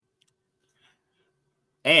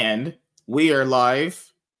And we are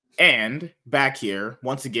live and back here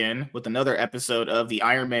once again with another episode of the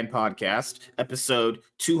Iron Man podcast, episode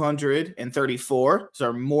 234. It's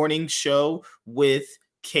our morning show with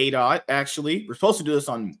K Dot. Actually, we're supposed to do this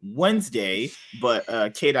on Wednesday,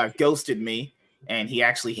 but K Dot ghosted me and he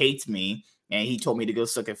actually hates me. And he told me to go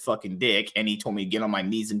suck a fucking dick, and he told me to get on my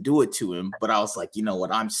knees and do it to him. But I was like, you know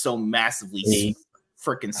what? I'm so massively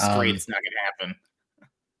freaking straight, it's not gonna happen.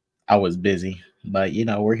 I was busy, but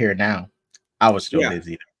we're here now. I was still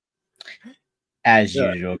busy, as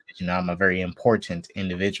usual. Because I'm a very important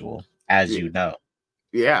individual, as you know.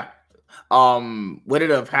 Yeah. What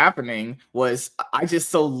ended up happening was I just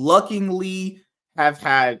so luckily have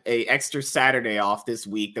had a extra Saturday off this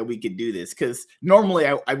week that we could do this, because normally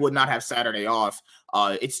I would not have Saturday off.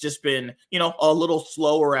 It's just been a little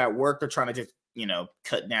slower at work. They're trying to just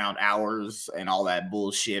cut down hours and all that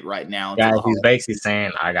bullshit right now. Guys, he's basically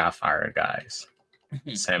saying I got fired, guys.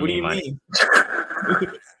 Send me money.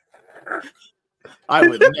 I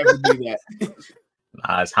would never do that.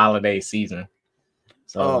 It's holiday season.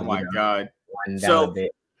 So, oh my God. So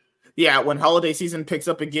yeah, when holiday season picks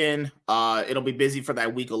up again, it'll be busy for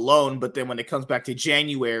that week alone. But then when it comes back to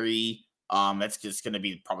January, that's just going to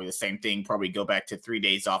be probably the same thing. Probably go back to 3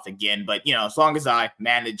 days off again. But, as long as I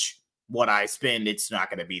manage what I spend, it's not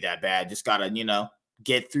going to be that bad. Just got to,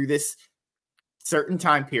 get through this certain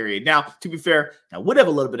time period. Now, to be fair, I would have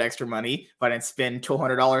a little bit extra money if I didn't spend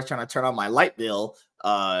 $200 trying to turn on my light bill,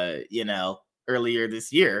 earlier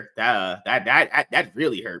this year. That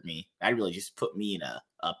really hurt me. That really just put me in a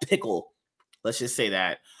pickle. Let's just say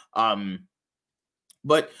that.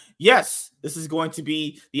 But yes, this is going to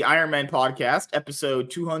be the Iron Man podcast, episode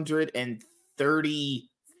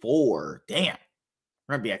 234. Damn.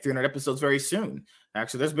 We're going to be at 300 episodes very soon.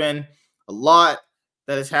 Actually, there's been a lot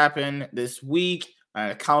that has happened this week.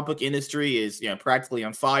 Comic book industry is practically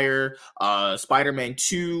on fire. Spider-Man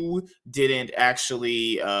 2 didn't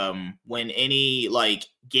actually win any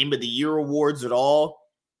Game of the Year awards at all.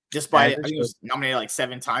 Despite I think it was nominated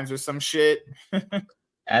 7 times or some shit.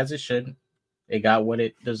 As it should. It got what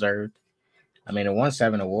it deserved. I mean, it won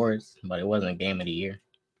 7 awards, but it wasn't Game of the Year.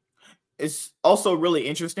 It's also really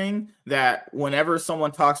interesting that whenever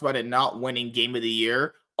someone talks about it not winning Game of the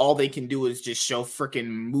Year, all they can do is just show freaking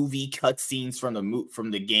movie cutscenes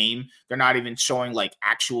from the game. They're not even showing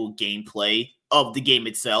actual gameplay of the game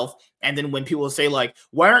itself. And then when people say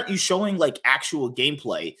why aren't you showing actual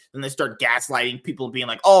gameplay? Then they start gaslighting people and being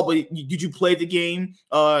like, oh, but did you play the game?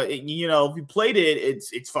 If you played it,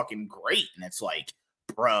 it's fucking great. And it's like,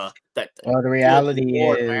 bruh. The reality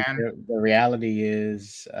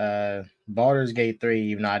is Baldur's Gate 3,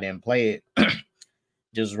 even though I didn't play it,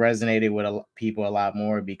 just resonated with people a lot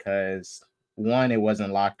more because, one, it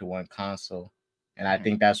wasn't locked to one console. And I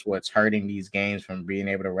think that's what's hurting these games from being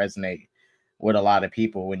able to resonate with a lot of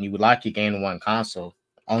people. When you lock your game to one console,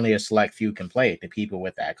 only a select few can play it, the people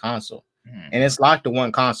with that console. And it's locked to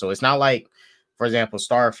one console. It's not like, for example,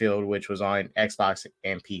 Starfield, which was on Xbox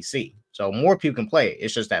and PC. So more people can play it.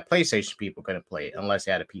 It's just that PlayStation people couldn't play it unless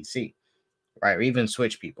they had a PC, right? Or even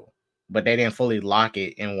Switch people. But they didn't fully lock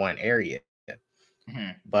it in one area.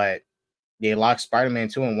 But they locked Spider-Man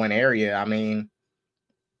 2 in one area. I mean,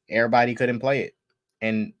 everybody couldn't play it.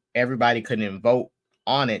 And everybody couldn't vote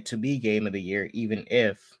on it to be Game of the Year, even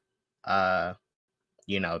if,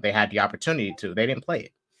 they had the opportunity to. They didn't play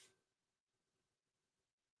it.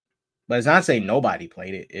 But it's not to say nobody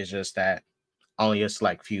played it. It's just that only a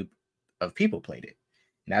select few of people played it.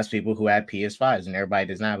 And that's people who had PS5s, and everybody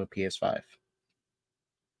does not have a PS5.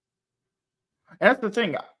 And that's the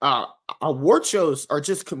thing. Award shows are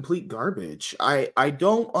just complete garbage. I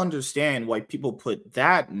don't understand why people put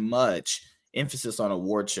that much emphasis on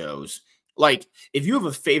award shows. If you have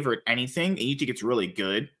a favorite anything and you think it's really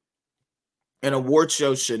good, an award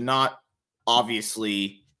show should not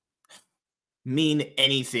obviously mean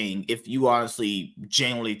anything if you honestly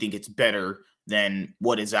genuinely think it's better than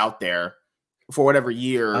what is out there for whatever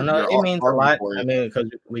year. I know it means a lot. I mean, because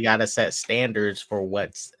we got to set standards for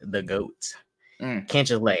what's the GOAT. Can't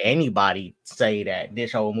just let anybody say that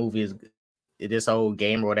this whole movie is, this whole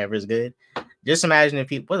game or whatever is good. Just imagine if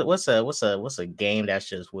people, what's a game that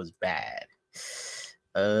just was bad?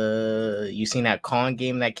 You seen that Kong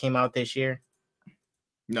game that came out this year?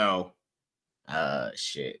 No.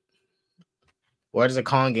 Shit. What is a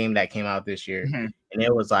Kong game that came out this year? And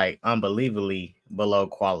it was unbelievably below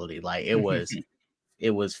quality. It was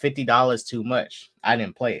 $50 too much. I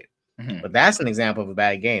didn't play it. But that's an example of a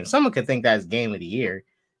bad game. Someone could think that's Game of the Year,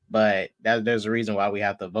 but there's a reason why we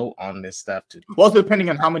have to vote on this stuff. Well, depending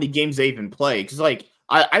on how many games they even play. Because,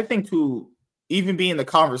 I think to even be in the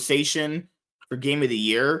conversation for game of the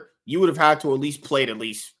year, you would have had to at least played at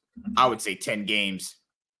least, I would say, 10 games.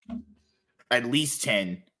 At least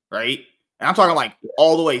 10, right? And I'm talking like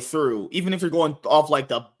all the way through, even if you're going off like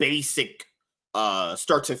the basic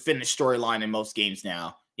start to finish storyline in most games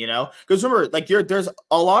now, you know? Because remember, like there's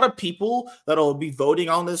a lot of people that'll be voting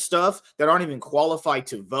on this stuff that aren't even qualified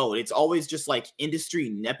to vote. It's always just like industry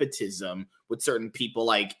nepotism with certain people.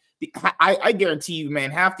 Like I guarantee you, man,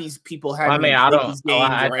 half these people haven't even played these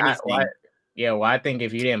games or anything. I think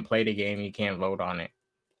if you didn't play the game, you can't vote on it.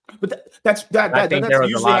 But that's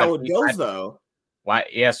usually how it goes, though. Why?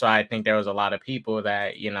 Yeah, so I think there was a lot of people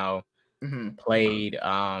that played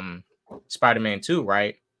Spider-Man 2,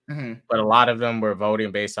 right? Mm-hmm. But a lot of them were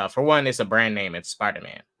voting based off. For one, it's a brand name; it's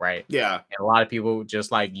Spider-Man, right? Yeah. And a lot of people,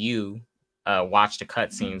 just like you, watch the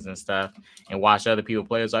cutscenes and stuff, and watch other people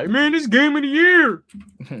play. It's like, man, this game of the year.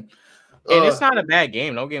 And it's not a bad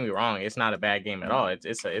game. Don't get me wrong; it's not a bad game at all.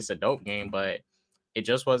 It's a dope game, but it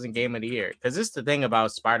just wasn't game of the year. Because it's the thing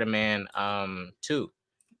about Spider-Man 2.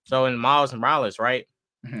 So in Miles Morales, right?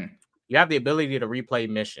 Mm-hmm. You have the ability to replay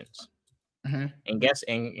missions. Mm-hmm. And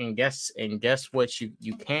guess what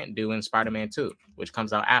you can't do in Spider-Man 2, which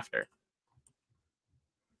comes out after.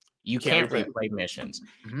 You can't replay missions.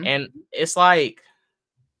 Mm-hmm. And it's like,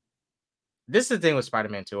 this is the thing with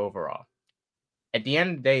Spider-Man 2 overall. At the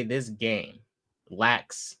end of the day, this game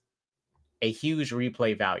lacks a huge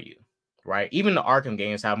replay value, right? Even the Arkham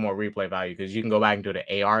games have more replay value because you can go back and do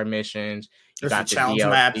the AR missions. You got the challenge DLC,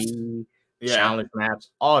 maps, challenge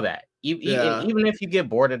maps, all that. Even if you get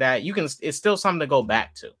bored of that, it's still something to go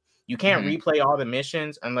back to. You can't replay all the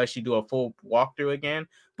missions unless you do a full walkthrough again,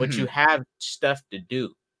 but you have stuff to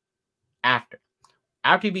do after.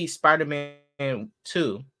 After you beat Spider-Man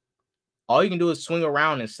 2, all you can do is swing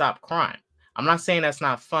around and stop crime. I'm not saying that's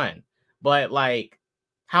not fun, but like,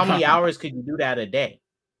 how many hours could you do that a day?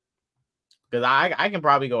 Because I can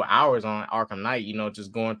probably go hours on Arkham Knight,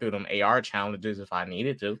 just going through them AR challenges if I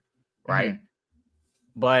needed to, right?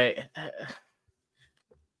 But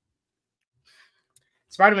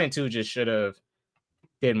Spider-Man 2 just should have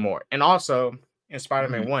did more. And also, in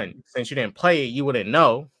Spider-Man 1, since you didn't play it, you wouldn't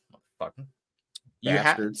know. You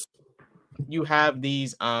have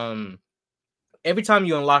these, every time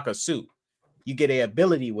you unlock a suit, you get an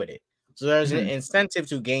ability with it. So there's an incentive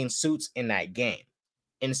to gain suits in that game.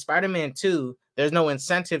 In Spider-Man 2, there's no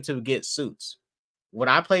incentive to get suits. When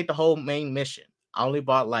I played the whole main mission, I only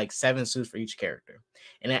bought like 7 suits for each character.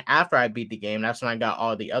 And then after I beat the game, that's when I got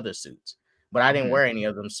all the other suits. But I didn't wear any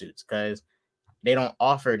of them suits because they don't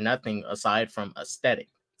offer nothing aside from aesthetic.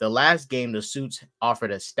 The last game, the suits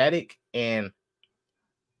offered aesthetic and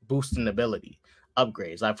boosting ability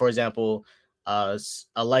upgrades. Like, for example,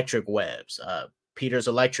 electric webs, Peter's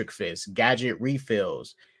electric fist, gadget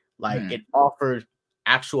refills. Like, it offered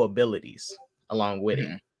actual abilities along with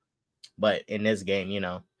it. But in this game,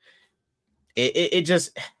 it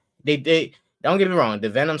just they don't get me wrong, the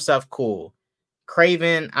Venom stuff cool.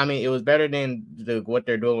 Craven, I mean, it was better than what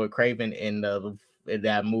they're doing with Craven in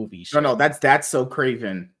that movie. No, that's so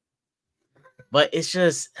Craven. But it's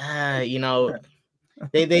just they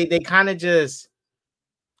kind of just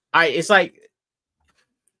it's like,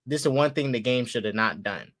 this is one thing the game should have not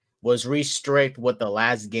done, was restrict what the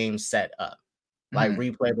last game set up. Like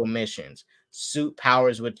replayable missions, suit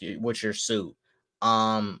powers with your suit,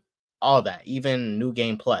 all that. Even New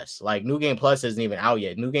Game Plus. Like, New Game Plus isn't even out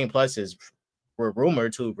yet. New Game Plus we're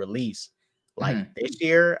rumored to release like this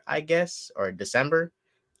year, I guess, or December.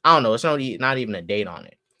 I don't know. It's not even a date on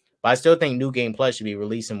it. But I still think New Game Plus should be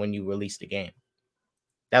releasing when you release the game.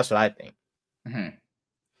 That's what I think.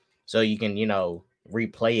 So you can,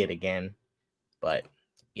 replay it again. But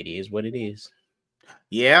it is what it is.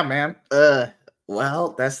 Yeah, man.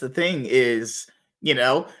 Well, that's the thing is,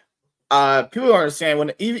 people don't understand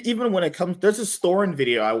when even when it comes. There's a Thorin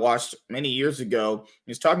video I watched many years ago.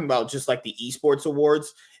 He's talking about just like the esports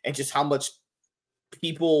awards and just how much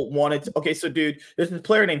people wanted. Okay, so dude, there's this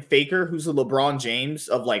player named Faker who's the LeBron James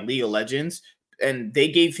of like League of Legends, and they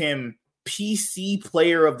gave him PC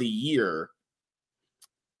Player of the Year.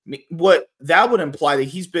 What that would imply that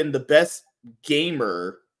he's been the best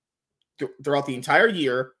gamer throughout the entire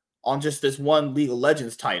year on just this one League of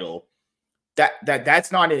Legends title.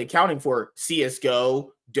 That's not in accounting for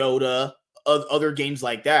CS:GO, Dota, other games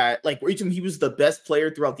like that. Like, he was the best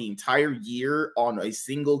player throughout the entire year on a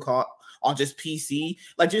single on just PC.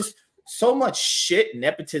 Like, just so much shit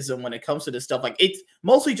nepotism when it comes to this stuff. Like, it's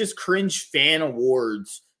mostly just cringe fan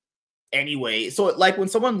awards anyway. So like when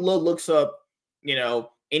someone looks up,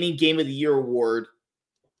 any game of the year award,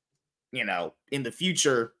 in the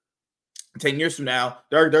future, 10 years from now,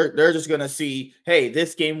 they're just gonna see, hey,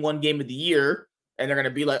 this game won Game of the Year, and they're gonna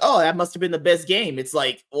be like, oh, that must have been the best game. It's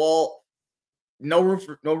like, well, no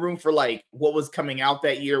room for like what was coming out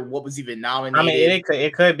that year, what was even I mean, nominated.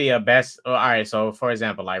 it could be a best. All right, so for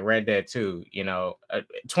example, like Red Dead 2,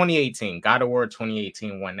 2018, God of War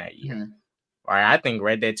 2018 won that year. Mm-hmm. All right, I think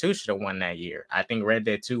Red Dead 2 should have won that year. I think Red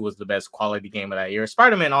Dead 2 was the best quality game of that year.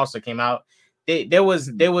 Spider-Man also came out. There was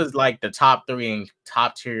like the top 3 and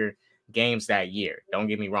top tier games that year. Don't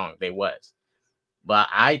get me wrong, they was. But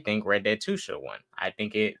I think Red Dead 2 should have won. I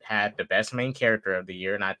think it had the best main character of the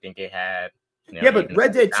year, and I think it had yeah, but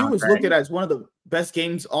Red Dead 2 was looked at as one of the best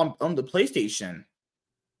games on the PlayStation.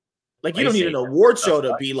 Like, you don't need an award show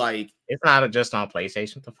to be like, it's not just on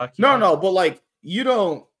PlayStation. The fuck? No, but like, you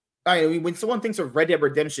don't. I mean, when someone thinks of Red Dead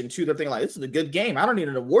Redemption 2, they're thinking like, this is a good game. I don't need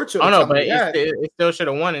an award show. Oh no, but it still should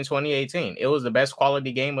have won in 2018. It was the best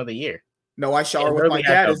quality game of the year. No, I Shower with My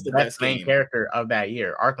Dad is the best main character of that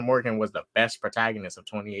year. Arthur Morgan was the best protagonist of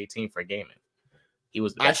 2018 for gaming. He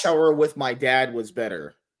was the best. I Shower with My Dad was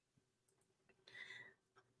better.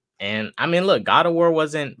 And I mean, look, God of War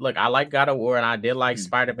wasn't. Look, I like God of War, and I did like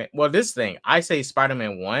Spider-Man. Well, this thing, I say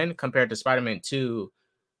Spider-Man 1 compared to Spider-Man 2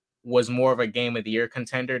 was more of a game of the year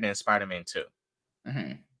contender than Spider-Man 2.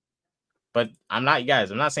 Mm-hmm. But I'm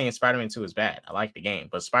not saying Spider-Man 2 is bad. I like the game,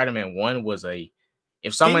 but Spider-Man 1 was a.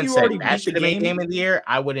 If someone said that should have been game of the year,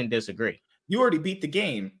 I wouldn't disagree. You already beat the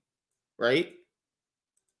game, right?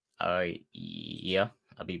 Yeah,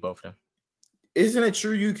 I beat both of them. Isn't it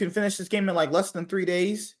true you can finish this game in like less than 3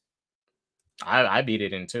 days? I beat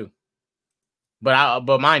it in 2.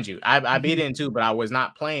 But mind you, I beat it in 2, but I was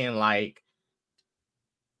not playing like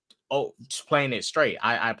just playing it straight.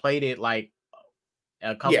 I played it like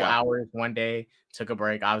a couple hours one day, took a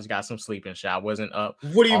break. I got some sleep and shit. I wasn't up.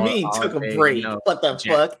 What do you mean took a break? What the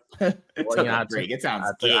fuck? Took a break. It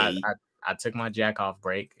sounds gay. I took my jack off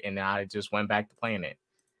break and then I just went back to playing it.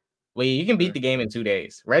 Well, you can beat the game in 2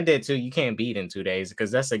 days. Red Dead 2, you can't beat in 2 days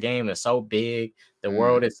because that's a game that's so big. The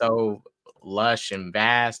world is so lush and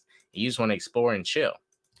vast. You just want to explore and chill.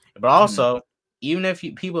 But also, even if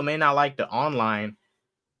people may not like the online,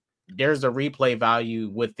 there's a replay value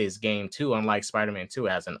with this game too. Unlike Spider-Man 2,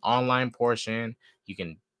 it has an online portion. You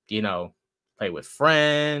can, play with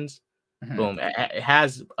friends. Boom. It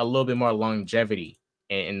has a little bit more longevity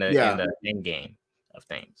in the end game of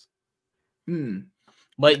things.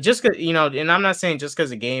 But just because and I'm not saying just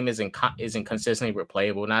because the game isn't consistently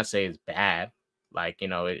replayable, not say it's bad. Like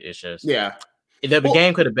it's just the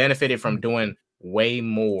game could have benefited from doing way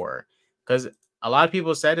more because a lot of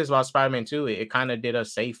people said this about Spider-Man 2. It kind of did a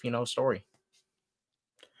safe story.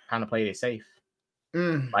 Kind of played it safe.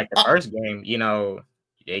 Like the first game,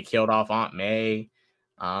 they killed off Aunt May.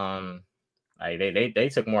 Like they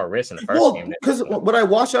took more risks in the first game. Because what I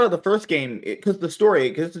watched out of the first game, because it's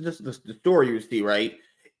just the story you see, right?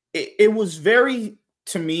 It was very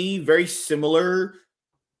similar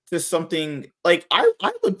to something like I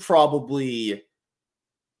would probably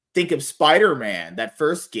think of Spider-Man, that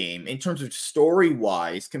first game, in terms of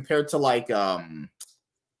story-wise, compared to like Arkham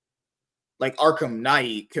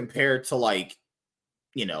Knight, compared to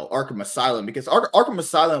Arkham Asylum, because Arkham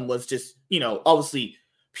Asylum was just obviously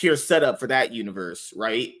pure setup for that universe,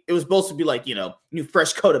 right? It was supposed to be like new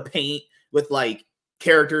fresh coat of paint with like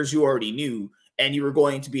characters you already knew, and you were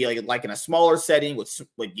going to be like in a smaller setting with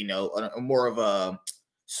a more of a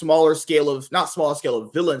smaller scale of, not smaller scale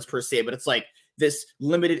of villains per se, but it's like this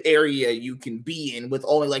limited area you can be in with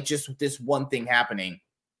only like just this one thing happening.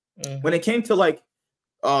 When it came to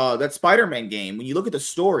that Spider-Man game, when you look at the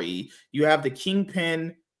story, you have the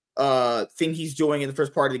Kingpin thing he's doing in the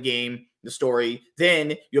first part of the game, the story.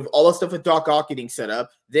 Then you have all that stuff with Doc Ock getting set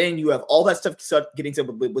up. Then you have all that stuff getting set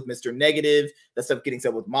up with Mr. Negative. That stuff getting set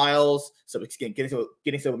up with Miles. Stuff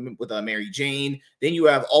getting set up with Mary Jane. Then you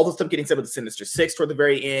have all the stuff getting set up with the Sinister Six toward the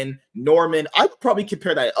very end. Norman. I would probably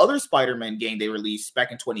compare that other Spider-Man game they released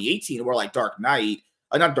back in 2018, where like Dark Knight,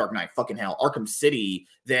 not Dark Knight, fucking hell, Arkham City.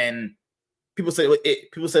 Then people say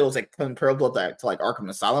it was like comparable to like Arkham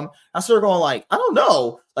Asylum. I started going like, I don't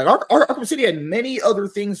know. Like Arkham City had many other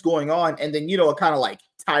things going on, and then it kind of like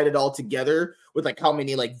tied it all together with like how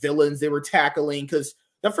many like villains they were tackling. Because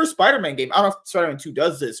the first Spider-Man game, I don't know if Spider-Man 2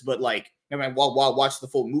 does this, but like, I mean, while watch the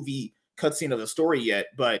full movie cutscene of the story yet,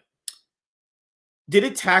 but did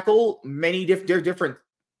it tackle many different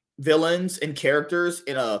villains and characters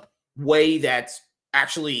in a way that's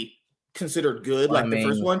actually considered good, like the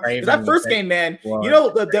first one? That first game, man,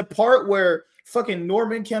 the part where fucking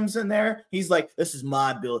Norman comes in there, he's like, this is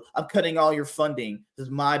my build, I'm cutting all your funding, this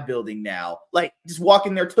is my building now. Like, just walk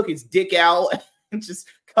in there, took his dick out and just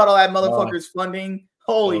cut all that motherfucker's funding.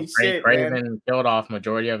 Holy shit, man! Craven killed off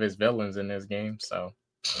majority of his villains in this game, so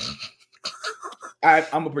I'm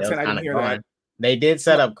gonna it was pretend I kind didn't of hear gone. that. They did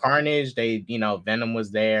set up Carnage. They, Venom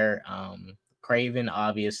was there. Craven,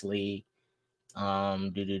 obviously. Yeah.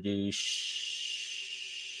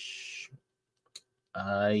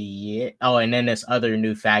 Oh, and then this other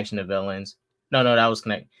new faction of villains. No, that was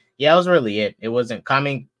connected. Yeah, that was really it. It wasn't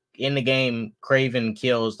coming in the game. Craven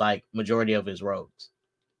kills like majority of his rogues.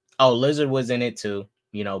 Oh, Lizard was in it too,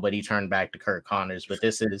 but he turned back to Kurt Connors. But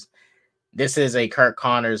this is a Kurt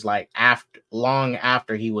Connors like long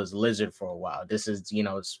after he was Lizard for a while. This is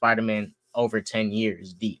Spider-Man over 10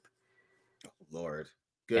 years deep. Lord,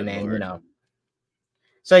 good and then Lord.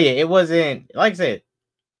 So yeah, it wasn't, like I said,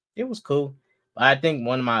 it was cool. But I think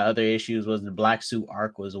one of my other issues was the Black Suit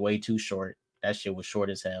arc was way too short. That shit was short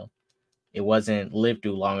as hell. It wasn't lived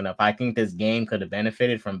through long enough. I think this game could have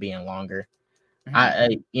benefited from being longer.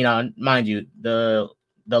 Mind you, the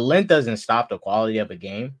length doesn't stop the quality of a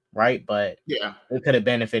game, right? But yeah, it could have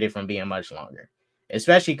benefited from being much longer,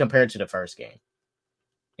 especially compared to the first game.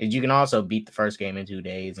 You can also beat the first game in 2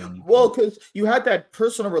 days, and because you had that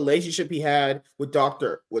personal relationship he had with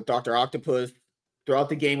Doctor Octopus throughout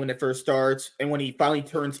the game when it first starts, and when he finally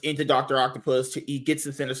turns into Doctor Octopus, he gets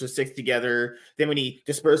the Sinister Six together. Then when he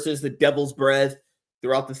disperses the Devil's Breath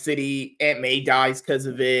throughout the city, Aunt May dies because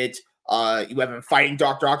of it. You have him fighting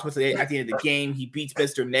Doctor Octopus at the end of the game. He beats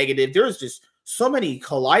Mr. Negative. There's just so many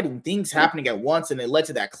colliding things happening at once, and it led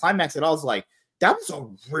to that climax. And I was like, that was a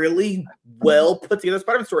really well put together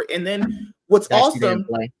Spider-Man story. And then what's awesome,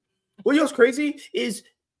 what's crazy is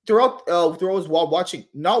throughout while watching,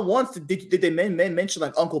 not once did they mention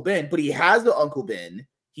like Uncle Ben, but he has the Uncle Ben.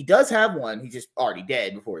 He does have one. He's just already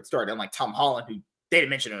dead before it started. Unlike Tom Holland, who they didn't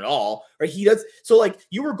mention at all. Right? He does. So like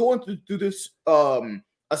you were going through this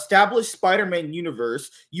established Spider-Man universe.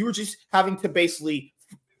 You were just having to basically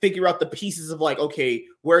figure out the pieces of like, okay,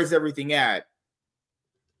 where's everything at?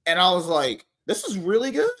 And I was like, this is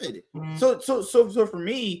really good. So for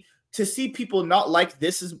me to see people not like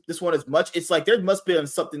this one as much, it's like there must be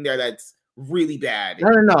something there that's really bad.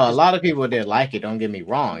 No. A lot of people did like it. Don't get me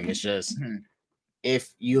wrong. It's just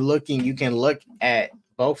if you're looking, you can look at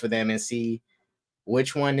both of them and see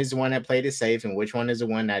which one is the one that played it safe and which one is the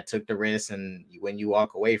one that took the risk. And when you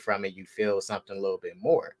walk away from it, you feel something a little bit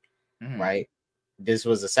more, right? This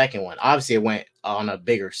was the second one. Obviously, it went on a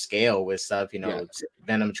bigger scale with stuff.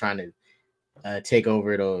 Venom trying to take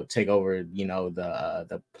over the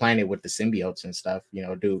planet with the symbiotes and stuff.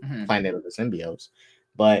 Planet of the symbiotes,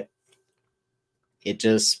 but it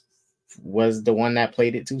just was the one that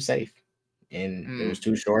played it too safe, and it was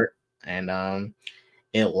too short, and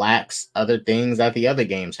it lacks other things that the other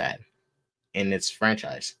games had in its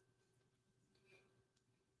franchise.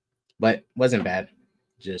 But wasn't bad.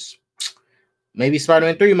 Just maybe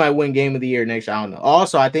Spider-Man 3 might win Game of the Year next year. I don't know.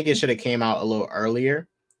 Also, I think it should have came out a little earlier.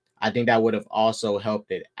 I think that would have also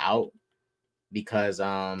helped it out because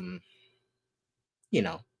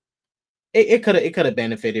it could have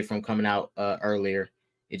benefited from coming out earlier.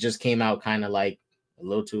 It just came out kind of like a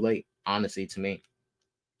little too late, honestly, to me.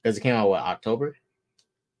 Because it came out October?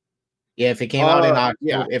 Yeah, if it came out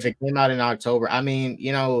in October, I mean,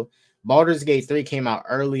 Baldur's Gate 3 came out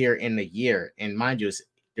earlier in the year, and mind you,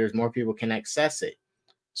 there's more people can access it.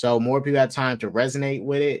 So more people have time to resonate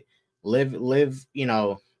with it, live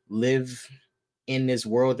in this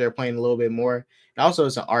world they're playing a little bit more. And also,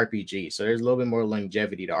 it's an RPG, so there's a little bit more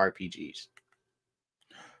longevity to RPGs.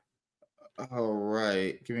 All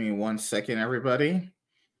right, give me 1 second, everybody.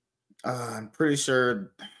 I'm pretty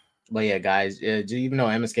sure. But yeah, guys, even though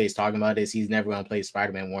MSK is talking about this, he's never going to play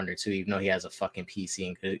Spider-Man 1 or 2, even though he has a fucking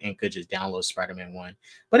PC and could just download Spider-Man 1.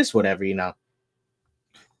 But it's whatever,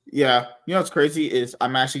 Yeah, what's crazy is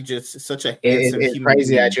I'm actually just such a handsome it's human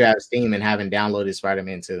crazy being. That you have Steam and haven't downloaded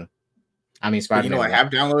Spider-Man 2. I mean, Spider-Man. I have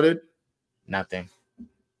downloaded nothing.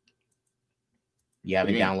 You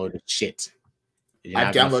haven't downloaded shit.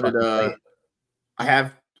 I've downloaded.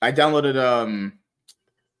 I downloaded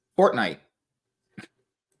Fortnite.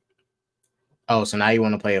 Oh, so now you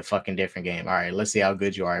want to play a fucking different game? All right, let's see how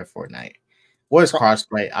good you are at Fortnite. What is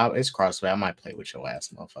crossplay? It's crossplay. I might play with your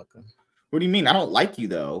ass, motherfucker. What do you mean? I don't like you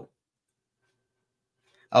though.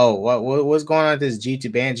 Oh, what's going on with this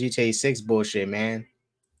GTA 6 bullshit, man?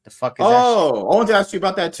 The fuck is that? Oh, I wanted to ask you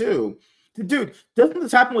about that too. Dude, doesn't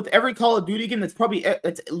this happen with every Call of Duty game? It's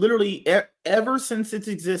literally ever since its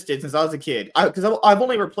existed, since I was a kid. Because I've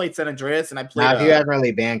only ever played San Andreas, and I played. Now, if you haven't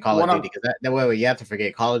really banned Call of Duty, because that way you have to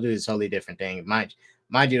forget Call of Duty is a totally different thing. Mind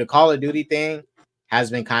you, the Call of Duty thing has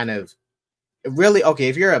been kind of really okay.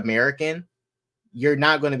 If you're American, you're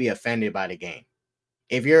not going to be offended by the game.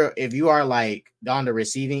 if you are like on the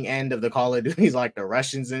receiving end of the Call of Duties, like the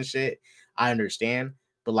Russians and shit, I understand.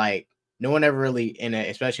 But like, no one ever really,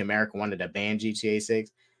 especially America, wanted to ban GTA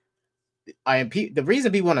 6. The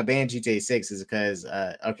reason people want to ban GTA 6 is because,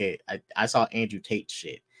 I saw Andrew Tate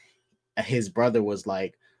shit. His brother was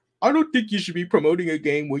like, I don't think you should be promoting a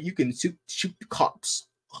game where you can shoot the cops.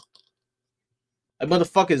 A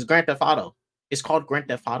motherfucker is Grand Theft Auto. It's called Grand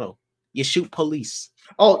Theft Auto. You shoot police.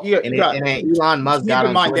 Oh yeah, and then Elon Musk got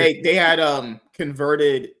on mind they had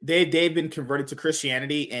converted. They've been converted to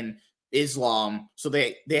Christianity and Islam, so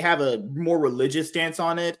they have a more religious stance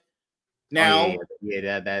on it now.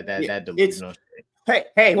 That delusional shit.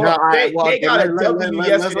 Hey, hold on. They got a W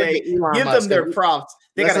yesterday. Give them their props.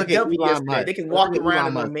 They got a W yesterday. They can walk around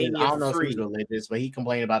in Romania. I don't know if he's religious, but he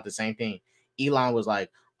complained about the same thing. Elon was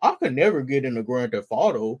like, I could never get in the Grand Theft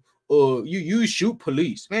Auto. You shoot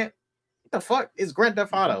police, man. What the fuck is Grand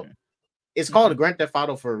Theft Auto? It's called Grand Theft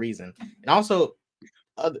Auto for a reason. And also,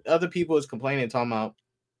 other people is complaining, talking about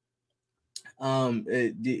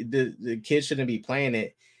the kids shouldn't be playing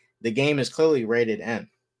it. The game is clearly rated M.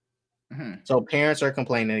 So parents are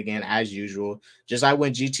complaining again, as usual. Just like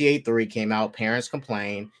when GTA 3 came out, parents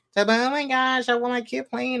complained. Said, oh my gosh, I want my kid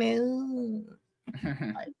playing it.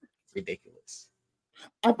 Like, ridiculous.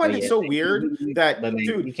 I find it so weird that,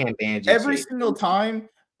 dude, you can't ban GTA. Every single time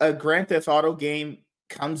a Grand Theft Auto game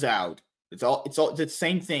comes out, it's the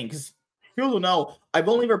same thing. Because people don't know, I've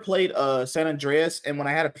only ever played San Andreas, and when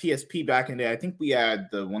I had a PSP back in the day, I think we had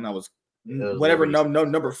the one that was whatever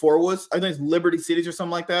number 4 was. I think it's Liberty Cities or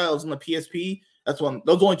something like that. It was on the PSP. Those are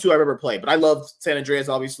the only 2 I've ever played. But I love San Andreas,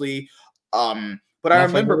 obviously. But I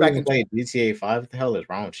remember back in GTA 5. What the hell is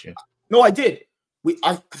wrong with you? No, I did.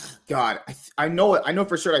 I know it. I know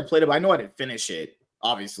for sure I played it, but I know I didn't finish it.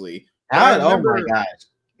 Obviously. Oh my gosh!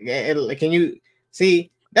 Can you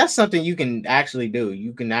see? That's something you can actually do.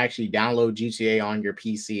 You can actually download GTA on your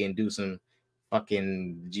PC and do some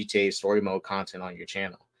fucking GTA story mode content on your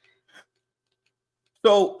channel.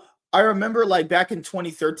 So I remember, like, back in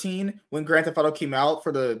 2013 when Grand Theft Auto came out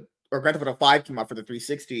Grand Theft Auto 5 came out for the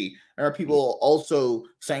 360. There are people also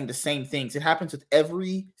saying the same things. It happens with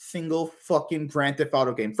every single fucking Grand Theft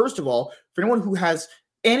Auto game. First of all, for anyone who has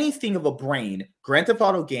anything of a brain, Grand Theft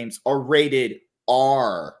Auto games are rated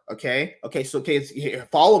R. Okay, so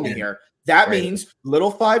follow me here. That means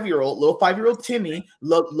little 5-year-old Timmy,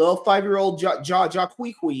 little 5-year-old Ja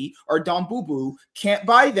Kwee or Don Boo Boo can't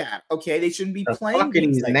buy that. Okay, they shouldn't be playing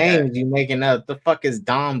these like names that. You making up. The fuck is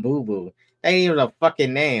Don Boo Boo? That ain't even a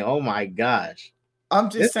fucking name. Oh my gosh. I'm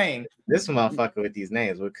just saying. This motherfucker with these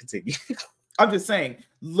names will continue. I'm just saying,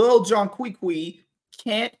 Lil John Kwee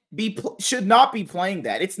should not be playing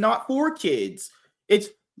that. It's not for kids. It's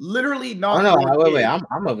literally not. Oh no, wait.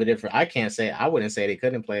 I'm of a different. I wouldn't say they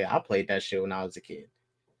couldn't play. I played that shit when I was a kid.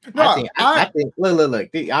 No, I think. Look.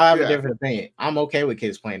 I have a different opinion. I'm okay with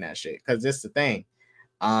kids playing that shit because this is the thing.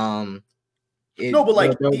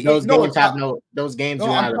 Those games.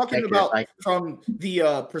 I'm talking about from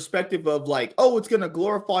the perspective of like, oh, it's gonna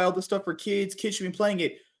glorify all the stuff for kids. Kids should be playing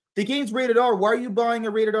it. The game's rated R. Why are you buying a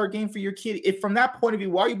rated R game for your kid? If from that point of view,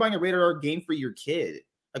 why are you buying a rated R game for your kid?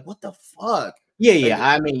 Like, what the fuck?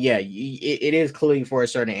 Yeah. It is clearly for a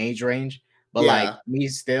certain age range. But like me,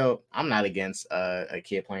 still, I'm not against a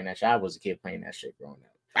kid playing that shit. I was a kid playing that shit growing up.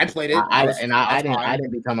 I played it, I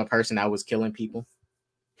didn't become a person that was killing people.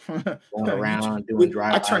 Going around doing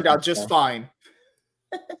drive. I turned out just fine.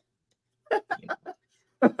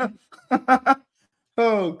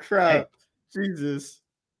 Oh crap, hey. Jesus.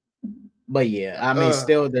 But yeah, I mean,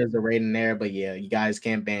 still there's a rating there. But yeah, you guys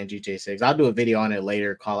can't ban GTA 6. I'll do a video on it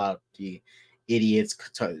later. Call out the idiots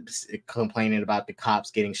complaining about the cops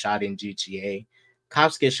getting shot in GTA.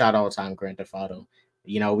 Cops get shot all the time in Grand Theft Auto.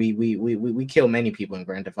 You know, we kill many people in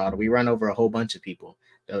Grand Theft Auto. We run over a whole bunch of people,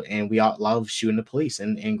 and we all love shooting the police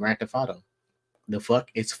in Grand Theft Auto. The fuck,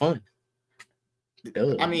 it's fun.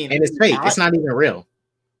 Duh. I mean, and it's fake. It's not even real.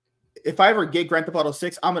 If I ever get Grand Theft Auto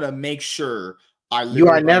 6, I'm gonna make sure. You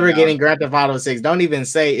are never getting Grand Theft Auto 6. Don't even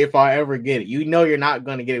say if I ever get it. You know you're not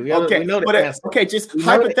going to get it. Just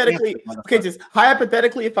hypothetically,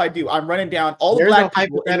 if I do, I'm running down all the black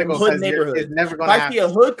people in the hood neighborhood. If I see a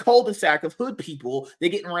hood cul-de-sac of hood people, they're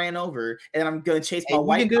getting ran over, and I'm going to chase my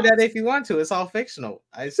white. You can do that if you want to. It's all fictional.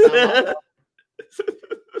 Michael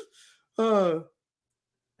said,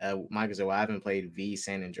 well, I haven't played V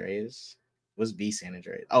San Andreas. What's V San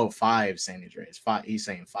Andreas? Oh, 5 San Andreas. 5. He's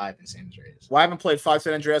saying 5 in San Andreas. Well, I haven't played 5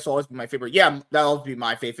 San Andreas. Will always be my favorite. Yeah, that'll always be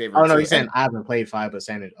my favorite. Oh no, he's saying I haven't played 5, but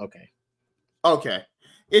San Andreas. Okay.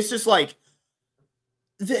 It's just like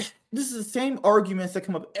this is the same arguments that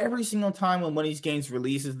come up every single time when one of these games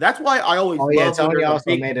releases. That's why I always Oh yeah, love when Tony there's a also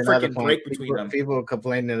big made another freaking point. break between them. People were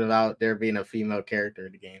complaining about there being a female character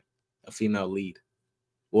in the game, a female lead.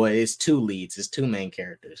 Well, it's 2 leads, it's 2 main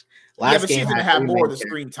characters. But she Game shouldn't had have 3 more main of the characters.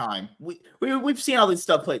 screen time. We've seen all this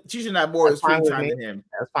stuff play. She shouldn't have more of the screen time than him.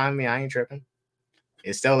 That's fine with me. I ain't tripping.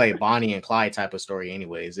 It's still a Bonnie and Clyde type of story,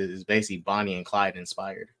 anyways. It's basically Bonnie and Clyde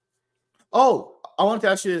inspired. Oh, I wanted to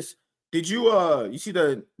ask you this. Did you you see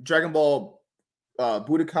the Dragon Ball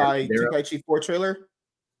Budokai Tenkaichi 4 trailer?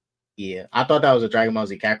 Yeah, I thought that was a Dragon Ball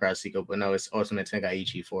Z Kakarot sequel, but no, it's Ultimate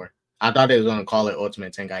Tenkaichi 4. I thought they was gonna call it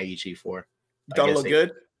Ultimate Tenkaichi 4. You thought it looked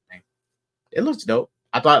good? It looks dope.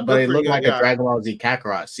 I thought, but it looked like a Dragon Ball Z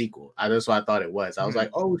Kakarot sequel. That's what I thought it was. I was like,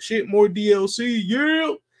 oh shit, more DLC,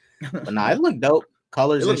 yeah. But nah, it looked dope.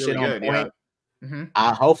 Colors and shit on point. Yeah.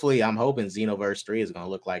 I'm hoping Xenoverse 3 is gonna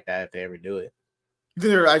look like that if they ever do it.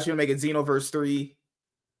 They're actually gonna make it Xenoverse 3.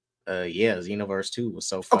 Yeah, Xenoverse 2 was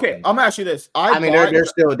so fucking. Okay, I'm gonna ask you this.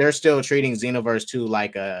 They're still treating Xenoverse 2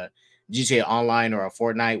 like a GTA Online or a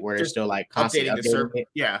Fortnite, where they're still like constantly updating the server.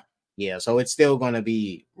 Yeah. So it's still gonna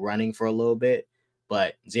be running for a little bit,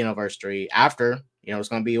 but Xenoverse 3 after, it's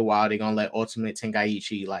gonna be a while. They're gonna let Ultimate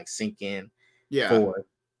Tenkaichi like sink in. Yeah. Forward.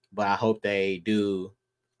 But I hope they do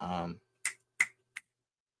a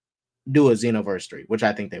Xenoverse 3, which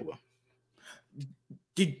I think they will.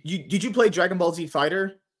 Did you play Dragon Ball Z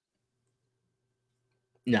Fighter?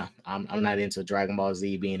 No, I'm not into Dragon Ball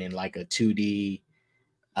Z being in like a 2D,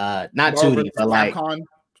 not 2D, but like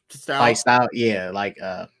fight style. Yeah, like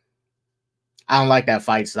I don't like that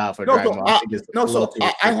fight style for Dragon Ball.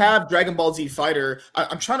 I have Dragon Ball Z Fighter.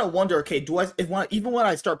 I'm trying to wonder. Okay, even when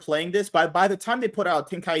I start playing this, by the time they put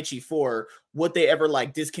out Tenkaichi 4, would they ever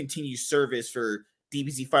like discontinue service for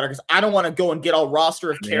DBZ Fighter? Because I don't want to go and get a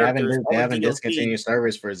roster of characters. They haven't discontinued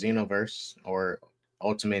service for Xenoverse or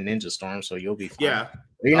Ultimate Ninja Storm, so you'll be fine. Yeah.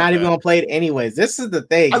 You're not even gonna play it anyways. This is the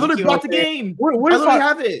thing. I literally bought the game. I literally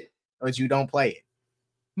have it. But you don't play it.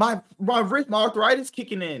 My arthritis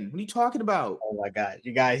kicking in. What are you talking about? Oh my god,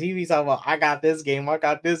 you guys, he be talking about I got this game,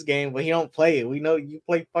 but he don't play it. We know you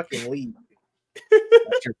play fucking League.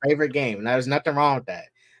 That's your favorite game, and there's nothing wrong with that.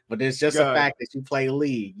 But it's just a fact that you play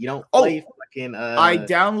League. You don't play fucking. I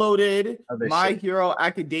downloaded My Hero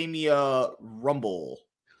Academia Rumble.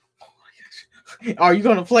 Are you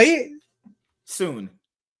gonna play it soon?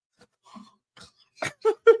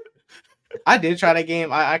 I did try that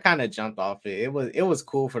game. I kind of jumped off it. It was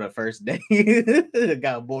cool for the first day. I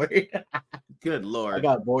got bored. Good lord, I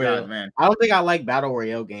got bored. God, man. I don't think I like battle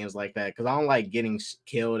royale games like that because I don't like getting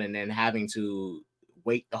killed and then having to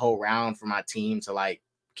wait the whole round for my team to like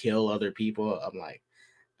kill other people. I'm like,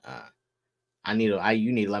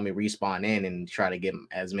 you need to let me respawn in and try to get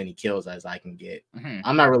as many kills as I can get.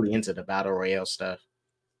 I'm not really into the battle royale stuff.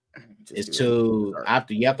 It's too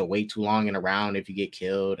after you have to wait too long in a round if you get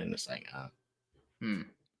killed, and it's like,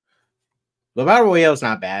 But battle royale is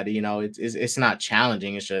not bad. It's not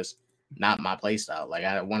challenging. It's just not my play style. Like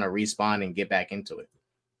I want to respawn and get back into it.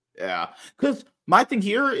 Yeah, because my thing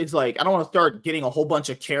here is like I don't want to start getting a whole bunch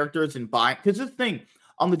of characters and buying. Because this thing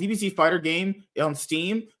on the DBZ Fighter game on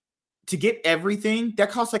Steam, to get everything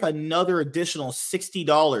that costs like another additional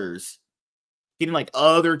 $60. Getting like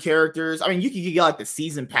other characters. I mean, you can get like the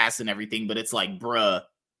season pass and everything, but it's like, bruh.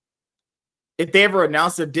 If they ever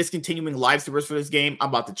announce they're discontinuing live service for this game, I'm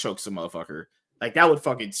about to choke some motherfucker. Like that would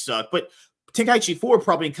fucking suck. But Tenkaichi 4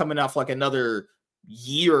 probably coming out for like another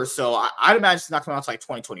year or so. I'd imagine it's not coming out to like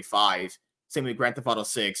 2025. Same with Grand Theft Auto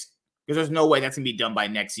 6. Because there's no way that's gonna be done by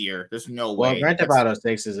next year. There's no way. Well, Grand Theft Auto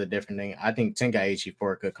 6 is a different thing. I think Tenkaichi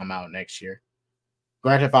 4 could come out next year.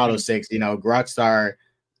 Grand Theft Auto 6, Rockstar.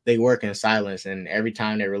 They work in silence, and every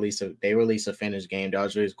time they release a finished game, they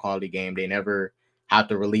always release a quality game. They never have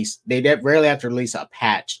to release. They rarely have to release a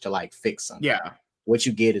patch to like fix something. Yeah, what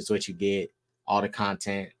you get is what you get. All the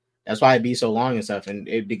content. That's why it be so long and stuff. And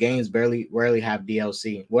the games rarely have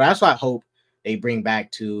DLC. Well, that's why I hope they bring back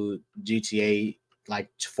to GTA like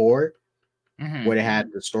 4, where they had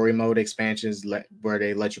the story mode expansions, where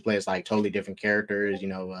they let you play as like totally different characters.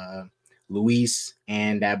 Luis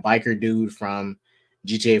and that biker dude from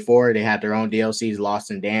GTA 4, they had their own DLCs, Lost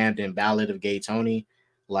and Damned and Ballad of Gay Tony.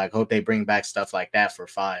 Like, hope they bring back stuff like that for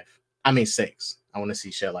 6. I want to see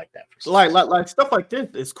shit like that. For like stuff like this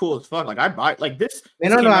is cool as fuck. Like I buy like this. I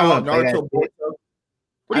don't know. I want to play that.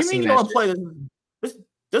 What do you mean you want to play this? This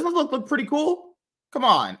doesn't look pretty cool. Come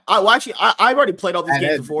on. I've already played all these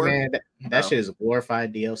games before. Man, that shit is a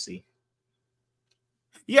glorified DLC.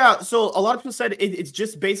 Yeah, so a lot of people said it's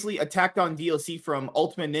just basically a tacked on DLC from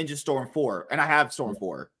Ultimate Ninja Storm 4, and I have Storm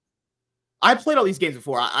 4. I played all these games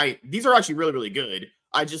before. These are actually really, really good.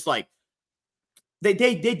 I just like they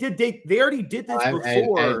already did this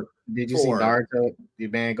before. Did you see Naruto?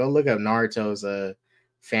 Man, go look up Naruto's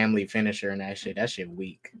family finisher and that shit. That shit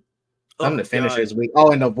weak. Some of the finishers weak.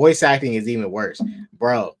 Oh, and the voice acting is even worse,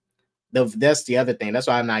 bro. That's the other thing. That's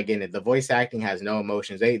why I'm not getting it. The voice acting has no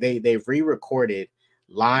emotions. They re-recorded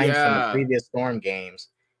lines from the previous Storm games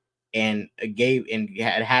and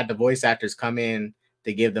had the voice actors come in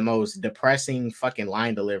to give the most depressing fucking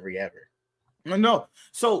line delivery ever. No.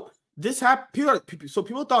 So this happened. So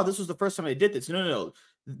people thought this was the first time they did this. No.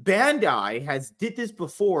 Bandai has did this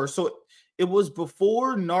before. So it was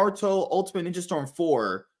before Naruto Ultimate Ninja Storm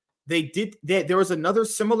 4. There was another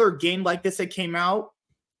similar game like this that came out,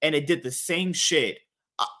 and it did the same shit.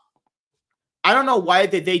 I don't know why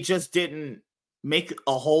they just didn't make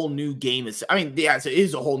a whole new game. I mean, yeah, it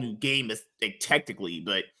is a whole new game technically,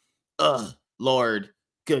 but Lord,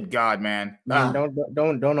 good God, man.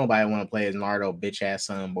 Don't nobody want to play as Naruto bitch ass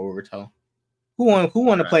son Boruto. Who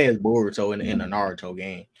want to play as Boruto in a Naruto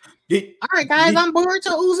game? All right, guys, I'm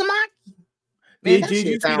Boruto Uzumaki. Man, did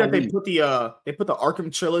you see that they put the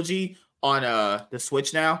Arkham trilogy on the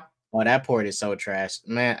Switch now? Oh, that port is so trash,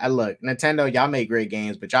 man. Look, Nintendo, y'all make great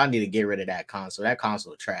games, but y'all need to get rid of that console. That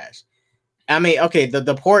console is trash. I mean, okay,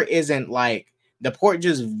 the port isn't like the port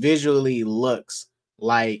just visually looks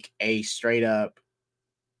like a straight up.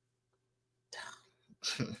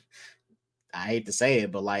 I hate to say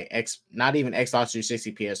it, but like not even Xbox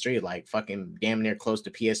 360 PS3, like fucking damn near close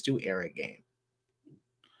to PS2 era game.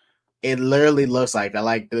 It literally looks like that.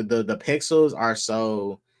 Like the pixels are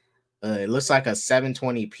so. It looks like a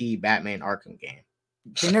 720p Batman Arkham game.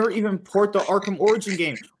 They never even port the Arkham Origin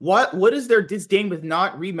game. What is their disdain with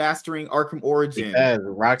not remastering Arkham Origin? Because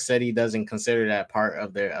Rocksteady doesn't consider that part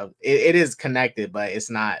of their. It is connected, but it's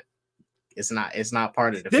not. It's not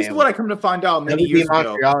part of the. This family. Is what I come to find out many years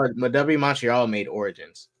ago. But WB Montreal made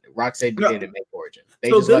Origins. Rocksteady didn't make Origins. They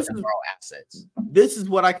just let them borrow assets. This is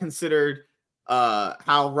what I considered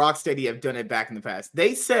how Rocksteady have done it back in the past.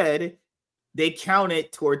 They said they count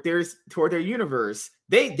it toward their universe.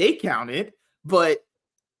 They count it, but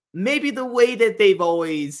maybe the way that they've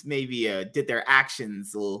always did their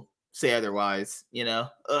actions will say otherwise. You know.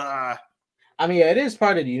 I mean, it is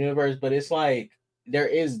part of the universe, but it's like there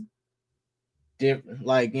is.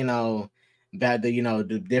 Like Batman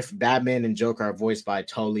and Joker are voiced by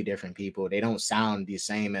totally different people. They don't sound the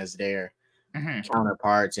same as their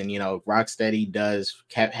counterparts, and Rocksteady does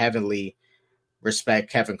heavily respect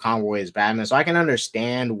Kevin Conroy as Batman, so I can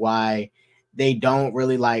understand why they don't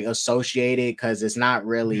really like associate it because it's not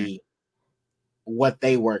really what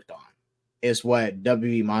they worked on. It's what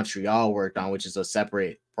WB Montreal worked on, which is a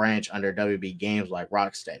separate branch under WB Games like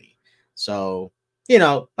Rocksteady. So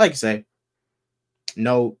like I say.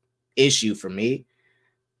 No issue for me.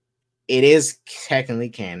 It is technically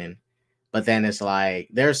canon, but then it's like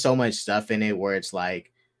there's so much stuff in it where it's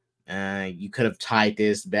like you could have tied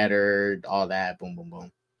this better, all that, boom, boom,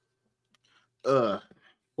 boom.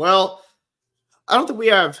 Well, I don't think we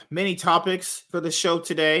have many topics for the show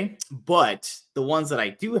today, but the ones that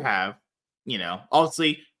I do have,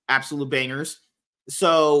 obviously absolute bangers.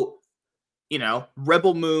 So,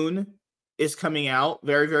 Rebel Moon is coming out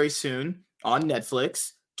very, very soon on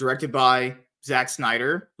Netflix, directed by Zack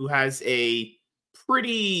Snyder, who has a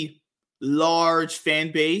pretty large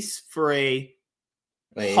fan base for a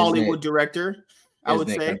Hollywood director. I would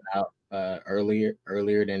say out earlier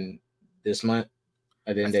than this month.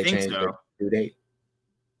 I think they changed the due date.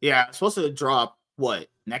 Yeah, it's supposed to drop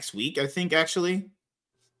next week? I think actually.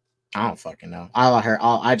 I don't fucking know.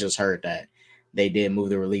 I just heard that they did move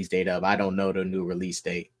the release date up. I don't know the new release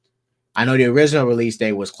date. I know the original release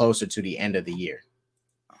date was closer to the end of the year.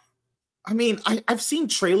 I mean, I've seen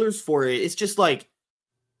trailers for it. It's just like,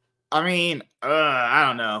 I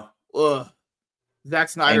don't know. Zack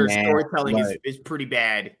Snyder's storytelling is pretty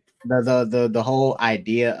bad. The whole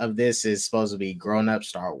idea of this is supposed to be grown up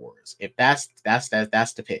Star Wars. If that's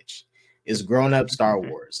the pitch, is grown up Star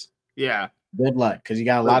Wars. Yeah. Good luck, because you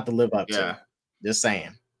got a lot to live up to. Just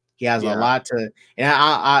saying. He has a lot to, and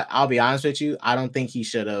I'll be honest with you. I don't think he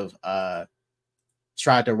should have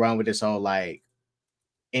tried to run with this whole and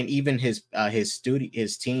even his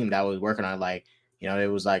team that was working on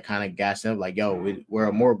it was like kind of gassing up like, yo, we're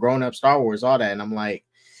a more grown up Star Wars, all that, and I'm like,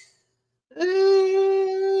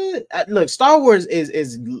 look, Star Wars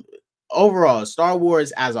is overall Star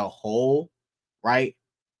Wars as a whole, right,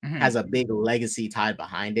 has a big legacy tied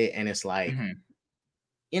behind it, and it's like.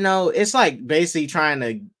 It's like basically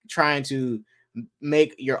trying to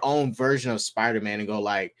make your own version of Spider-Man and go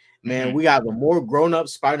like, man, we got a more grown-up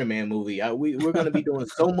Spider-Man movie. We're going to be doing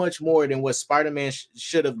so much more than what Spider-Man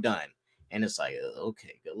should have done. And it's like,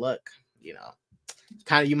 okay, good luck.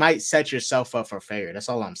 Kind of, you might set yourself up for failure. That's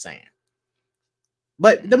all I'm saying.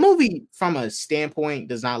 But the movie, from a standpoint,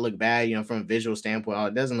 does not look bad. From a visual standpoint,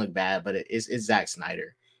 it doesn't look bad. But it's Zack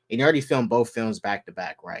Snyder, and he already filmed both films back to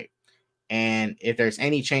back, right? And if there's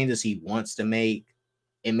any changes he wants to make,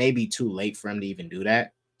 it may be too late for him to even do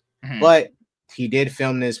that. Mm-hmm. But he did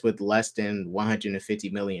film this with less than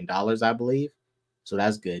 $150 million, I believe. So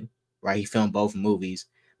that's good, right? He filmed both movies,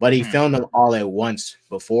 but he filmed them all at once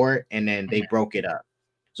before, and then they broke it up.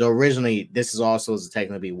 So originally, this is also supposed to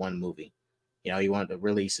technically be one movie. He wanted to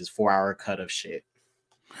release his 4-hour cut of shit.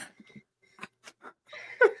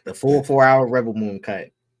 The full 4-hour Rebel Moon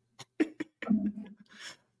cut.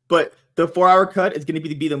 But the 4-hour cut is going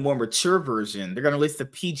to be the more mature version. They're going to release the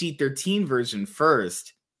PG-13 version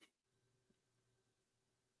first.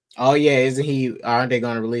 Oh yeah, aren't they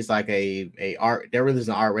going to release like they're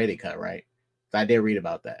releasing an R-rated cut, right? I did read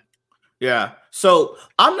about that. Yeah. So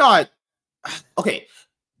I'm not okay.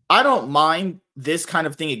 I don't mind this kind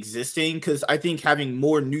of thing existing because I think having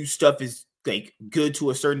more new stuff is like good to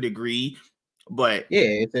a certain degree. But yeah,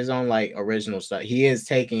 it's his own like original stuff. He is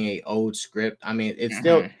taking a old script. I mean, it's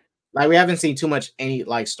still like we haven't seen too much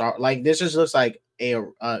this just looks like a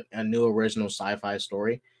new original sci-fi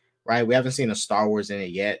story, right? We haven't seen a Star Wars in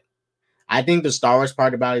it yet. I think the Star Wars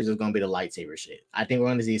part about it is just going to be the lightsaber shit. I think we're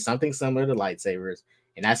going to see something similar to lightsabers,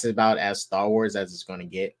 and that's about as Star Wars as it's going to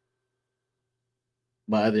get.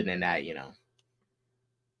 But other than that, I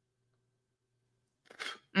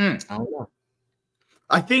don't know.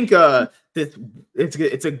 I think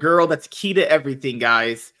it's a girl that's key to everything,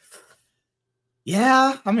 guys.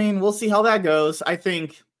 Yeah, I mean, we'll see how that goes. I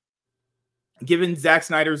think, given Zack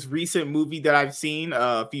Snyder's recent movie that I've seen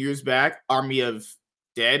a few years back, Army of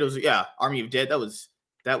Dead. Army of Dead.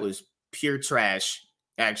 That was pure trash.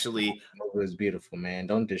 Actually, it was beautiful, man.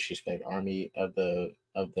 Don't disrespect Army of the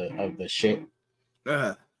shit.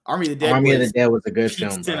 Army of the Dead. Army of the Dead was a good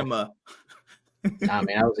film, bro. Cinema. Nah,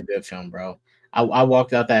 man, that was a good film, bro. I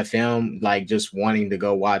walked out that film like just wanting to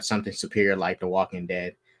go watch something superior like The Walking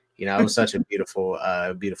Dead. It was such a beautiful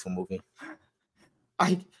movie.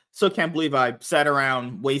 I so can't believe I sat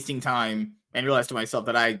around wasting time and realized to myself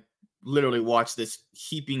that I literally watched this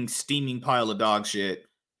heaping, steaming pile of dog shit.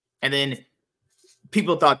 And then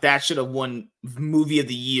people thought that should have won movie of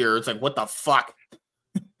the year. It's like, what the fuck?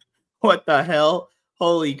 What the hell?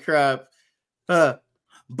 Holy crap.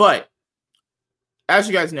 But as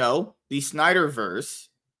you guys know, the SnyderVerse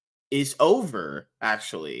is over,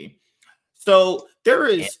 actually. So there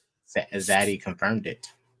is... Zaddy confirmed it.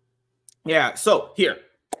 Yeah, so here.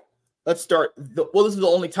 Let's start. This is the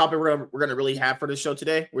only topic we're gonna really have for the show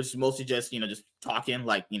today, which is mostly just just talking.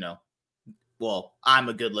 Like well, I'm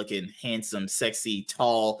a good-looking, handsome, sexy,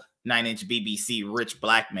 tall, 9-inch BBC rich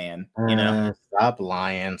black man. Stop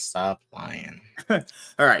lying. All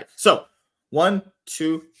right. So 1,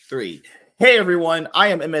 2, 3. Hey everyone, I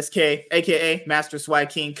am MSK, aka Master Swag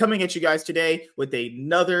King, coming at you guys today with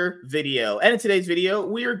another video. And in today's video,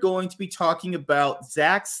 we are going to be talking about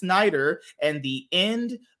Zack Snyder and the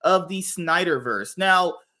end of the SnyderVerse.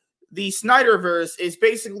 Now, the SnyderVerse is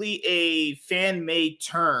basically a fan-made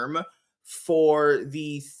term for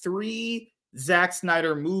the 3 Zack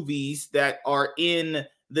Snyder movies that are in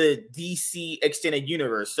the DC Extended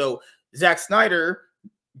Universe. So Zack Snyder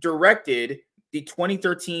directed the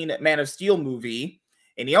 2013 Man of Steel movie,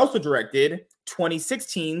 and he also directed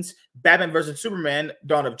 2016's Batman vs. Superman: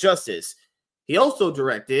 Dawn of Justice. He also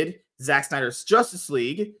directed Zack Snyder's Justice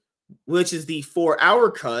League, which is the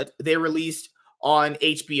 4-hour cut they released on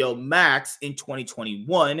HBO Max in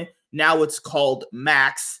 2021. Now it's called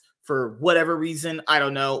Max for whatever reason. I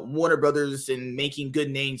don't know. Warner Brothers and making good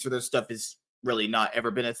names for their stuff has really not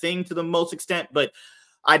ever been a thing to the most extent, but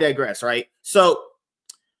I digress, right? So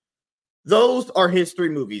those are his 3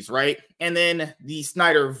 movies, right? And then the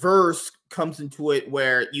SnyderVerse comes into it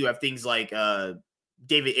where you have things like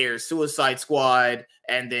David Ayer's Suicide Squad,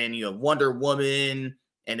 and then you have Wonder Woman,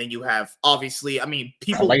 and then you have, obviously, I mean,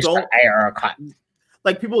 people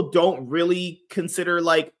don't really consider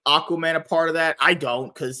like Aquaman a part of that. I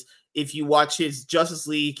don't, because if you watch his Justice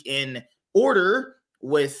League in order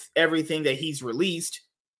with everything that he's released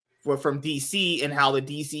from DC and how the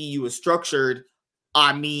DCU is structured,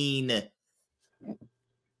 I mean,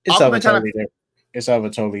 it's of a totally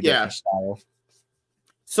different style.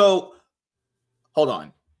 So, hold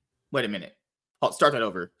on. Wait a minute. Start that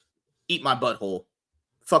over. Eat my butthole.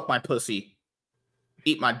 Fuck my pussy.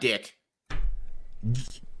 Eat my dick.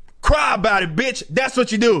 Cry about it, bitch. That's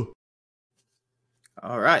what you do.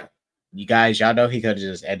 All right. You guys, y'all know he could have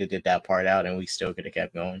just edited that part out and we still could have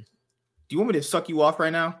kept going. Do you want me to suck you off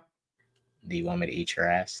right now? Do you want me to eat your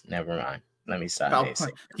ass? Never mind. Let me stop. Oh,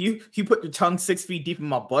 you put your tongue 6 feet deep in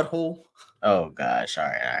my butthole. Oh gosh. All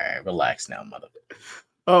right. Relax now, motherfucker.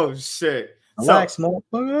 Oh shit. Relax, So,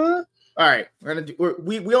 motherfucker. all right,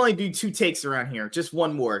 we only do 2 takes around here. Just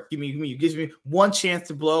one more. Give me one chance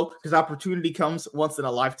to blow because opportunity comes once in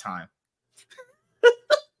a lifetime.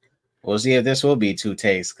 We'll see if this will be 2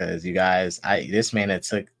 takes because you guys, this man had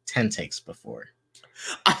took 10 takes before.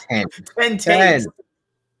 10 takes.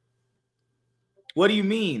 What do you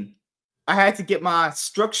mean? I had to get my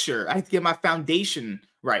structure. I had to get my foundation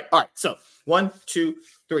right. All right, so 1, 2,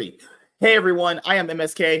 3. Hey everyone, I am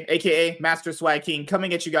MSK, aka Master Swag King,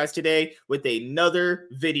 coming at you guys today with another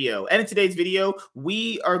video. And in today's video,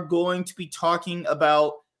 we are going to be talking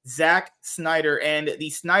about Zack Snyder and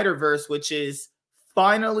the SnyderVerse, which is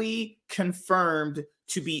finally confirmed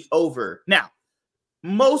to be over. Now,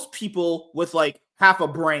 most people with like half a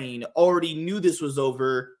brain already knew this was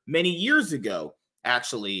over many years ago,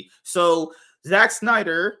 actually. So Zack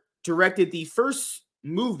Snyder directed the first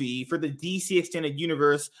movie for the DC Extended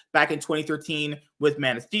Universe back in 2013 with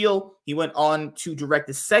Man of Steel. He went on to direct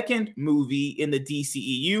the second movie in the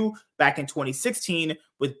DCEU back in 2016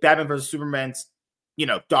 with Batman vs. Superman's,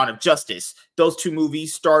 Dawn of Justice. Those 2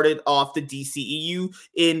 movies started off the DCEU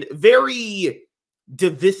in very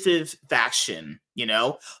divisive fashion,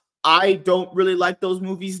 I don't really like those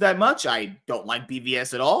movies that much. I don't like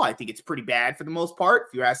BVS at all. I think it's pretty bad for the most part,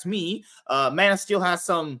 if you ask me. Man of Steel has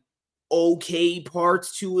some okay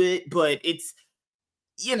parts to it, but it's,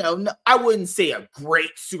 I wouldn't say a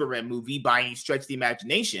great Superman movie by any stretch of the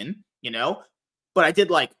imagination, but I did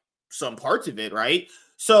like some parts of it, right?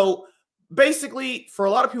 So basically, for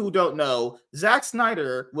a lot of people who don't know, Zack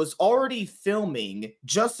Snyder was already filming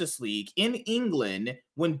Justice League in England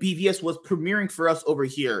when BVS was premiering for us over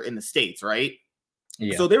here in the States, right?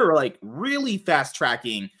 Yeah. So they were like really fast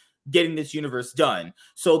tracking getting this universe done.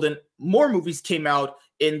 So then more movies came out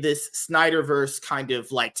in this SnyderVerse kind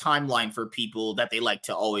of like timeline for people that they like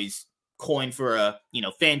to always coin for a,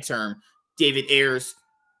 fan term. David Ayer's,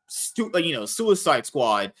 Suicide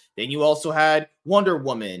Squad. Then you also had Wonder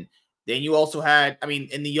Woman. Then you also had,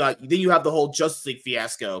 then you have the whole Justice League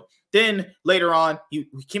fiasco. Then later on, he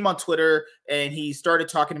came on Twitter and he started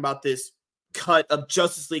talking about this cut of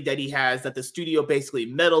Justice League that he has that the studio basically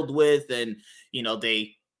meddled with, and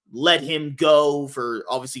they let him go for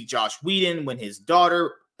obviously Josh Whedon when his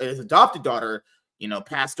adopted daughter,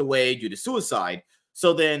 passed away due to suicide.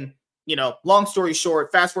 So then, long story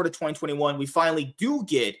short, fast forward to 2021, we finally do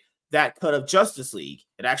get that cut of Justice League.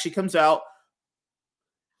 It actually comes out.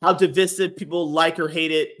 How divisive people like or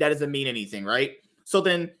hate it, that doesn't mean anything, right? So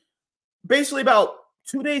then basically about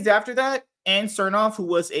 2 days after that, Ann Cernoff, who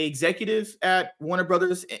was an executive at Warner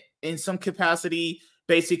Brothers in some capacity,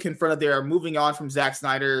 basically confronted they are moving on from Zack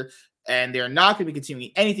Snyder and they're not going to be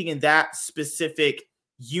continuing anything in that specific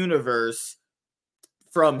universe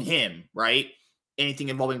from him, right? Anything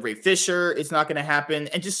involving Ray Fisher, it's not going to happen.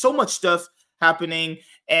 And just so much stuff happening.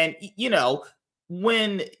 And,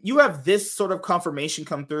 when you have this sort of confirmation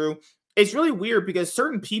come through, it's really weird because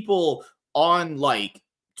certain people on like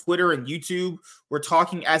Twitter and YouTube were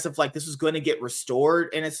talking as if like this was going to get restored.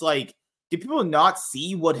 And it's like, did people not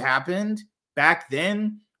see what happened back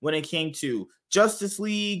then when it came to Justice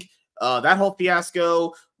League, that whole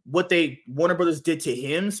fiasco, what Warner Brothers did to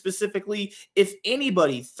him specifically? If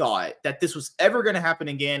anybody thought that this was ever going to happen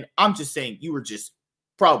again, I'm just saying you were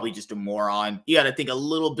probably just a moron. You got to think a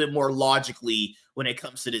little bit more logically when it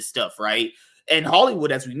comes to this stuff, right? And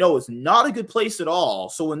Hollywood, as we know, is not a good place at all.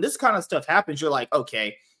 So when this kind of stuff happens, you're like,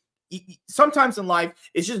 okay, sometimes in life,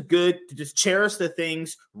 it's just good to just cherish the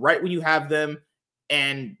things right when you have them,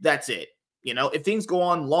 and that's it. If things go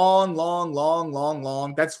on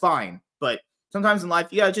long, that's fine. But sometimes in life,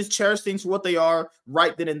 you gotta just cherish things for what they are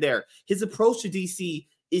right then and there. His approach to DC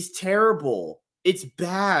is terrible. It's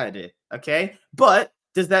bad, okay? But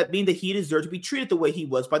does that mean that he deserved to be treated the way he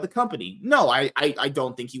was by the company? No, I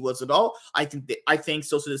don't think he was at all. I think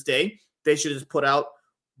still to this day, they should have just put out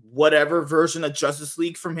whatever version of Justice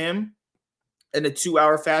League from him in a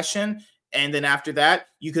 2-hour fashion. And then after that,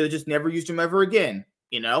 you could have just never used him ever again.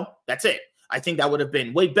 That's it. I think that would have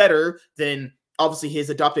been way better than obviously his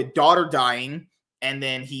adopted daughter dying and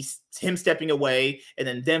then him stepping away and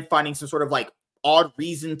then them finding some sort of like odd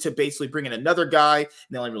reason to basically bring in another guy. And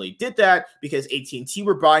they only really did that because AT&T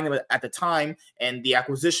were buying them at the time, and the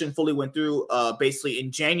acquisition fully went through basically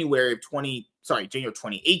in January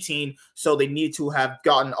 2018. So they needed to have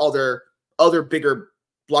gotten all their other bigger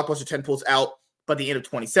blockbuster tentpoles out by the end of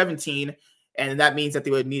 2017. And that means that they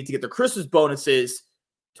would need to get their Christmas bonuses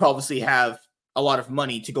to obviously have a lot of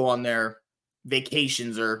money to go on their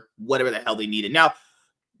vacations or whatever the hell they needed. Now,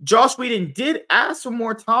 Joss Whedon did ask for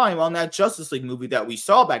more time on that Justice League movie that we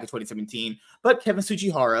saw back in 2017, but Kevin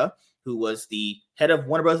Tsujihara, who was the head of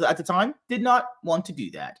Warner Bros. At the time, did not want to do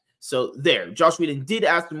that. So there, Joss Whedon did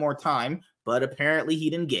ask for more time, but apparently he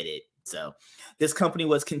didn't get it. So this company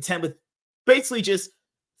was content with basically just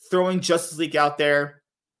throwing Justice League out there,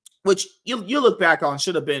 which you look back on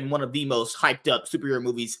should have been one of the most hyped up superhero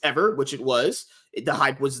movies ever, which it was. The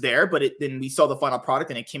hype was there, but then we saw the final product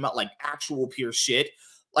and it came out like actual pure shit.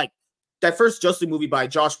 Like that first Justice League movie by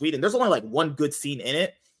Joss Whedon, there's only like one good scene in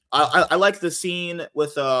it. I like the scene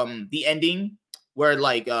with the ending where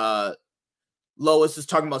like Lois is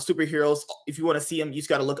talking about superheroes. If you want to see them, you just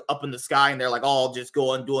got to look up in the sky and they're like all just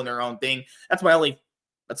going doing their own thing. That's the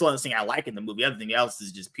only thing I like in the movie. Everything else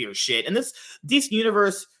is just pure shit. And this DC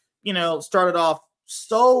universe, started off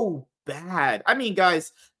so bad. I mean,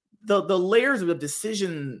 guys, the layers of the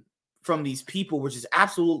decision from these people, which is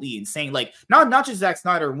absolutely insane. Like not just Zack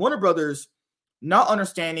Snyder, Warner Brothers not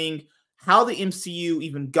understanding how the MCU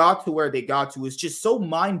even got to where they got to is just so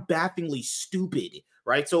mind-bafflingly stupid,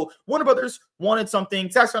 right? So Warner Brothers wanted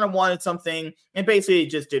something, Zack Snyder wanted something, and basically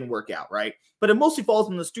it just didn't work out, right? But it mostly falls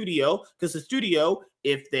on the studio, because the studio,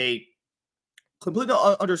 if they completely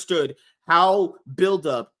understood how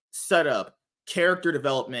build-up, setup, character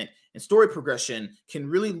development, and story progression can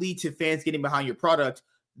really lead to fans getting behind your product,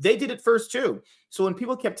 they did it first too. So when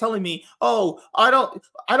people kept telling me, "Oh, I don't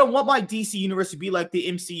want my DC universe to be like the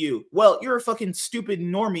MCU," well, you're a fucking stupid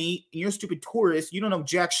normie and you're a stupid tourist. You don't know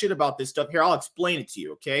jack shit about this stuff. Here, I'll explain it to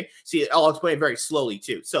you. Okay, see, I'll explain it very slowly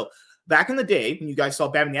too. So back in the day when you guys saw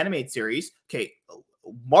Batman the Animated Series, okay,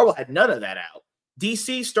 Marvel had none of that out.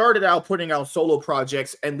 DC started out putting out solo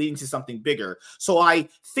projects and leading to something bigger. So I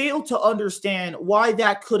failed to understand why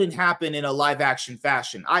that couldn't happen in a live action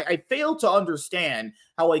fashion. I failed to understand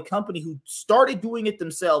how a company who started doing it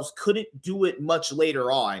themselves couldn't do it much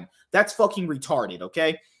later on. That's fucking retarded,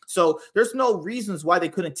 okay? So there's no reasons why they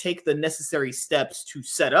couldn't take the necessary steps to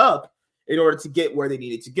set up in order to get where they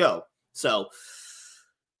needed to go. So,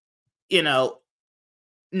 now,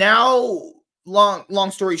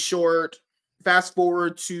 long story short, fast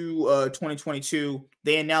forward to 2022,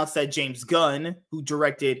 they announced that James Gunn, who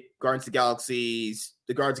directed Guardians of the Galaxy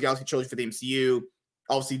trilogy for the MCU,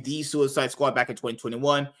 obviously the Suicide Squad back in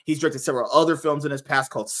 2021. He's directed several other films in his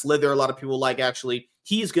past called Slither, a lot of people like, actually.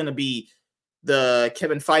 He's going to be the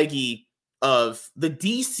Kevin Feige of the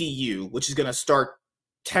DCU, which is going to start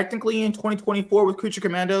technically in 2024 with Creature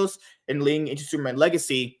Commandos and leading into Superman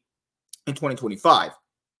Legacy in 2025.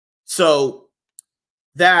 So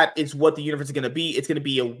that is what the universe is going to be. It's going to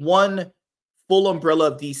be a one full umbrella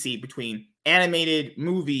of DC between animated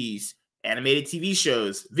movies, animated TV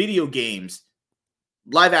shows, video games,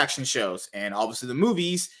 live action shows, and obviously the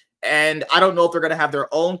movies. And I don't know if they're going to have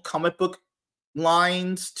their own comic book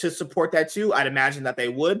lines to support that too. I'd imagine that they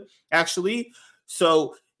would, actually.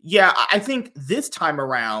 So yeah, I think this time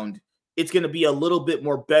around, it's going to be a little bit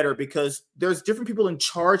more better because there's different people in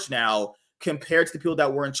charge now compared to the people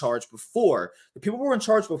that were in charge before. The people who were in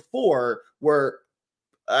charge before were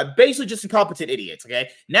basically just incompetent idiots, okay?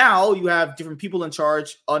 Now you have different people in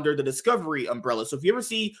charge under the Discovery umbrella. So if you ever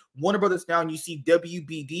see Warner Brothers now and you see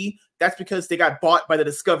WBD, that's because they got bought by the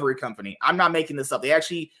Discovery Company. I'm not making this up. They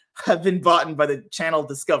actually have been bought by the channel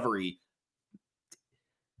Discovery.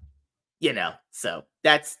 So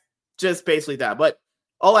that's just basically that. But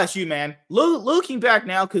I'll ask you, man, looking back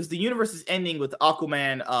now, because the universe is ending with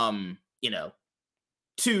Aquaman,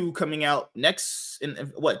 2 coming out next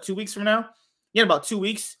in 2 weeks from now? Yeah, about 2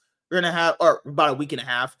 weeks. We're gonna have, or about a week and a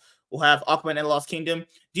half, we'll have Aquaman and the Lost Kingdom.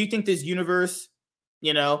 Do you think this universe,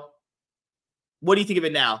 what do you think of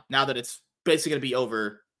it now that it's basically gonna be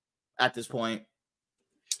over at this point?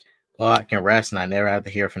 Well, I can rest and I never have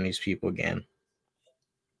to hear from these people again.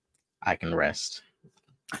 I can rest.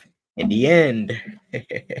 In the end,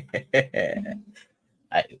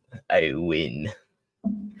 I win.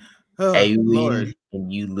 Oh, I win Lord.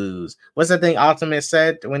 and you lose. What's the thing Optimus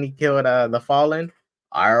said when he killed the Fallen?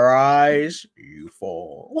 I rise, you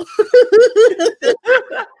fall.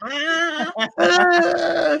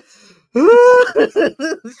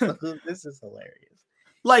 This is hilarious.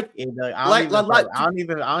 I don't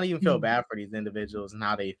even feel bad for these individuals and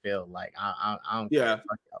how they feel. Like I don't care.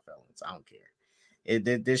 Fuck y'all feelings. I don't care.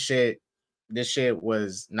 This shit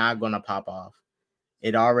was not gonna pop off.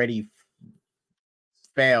 It already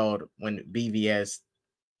failed when BVS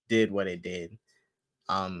did what it did.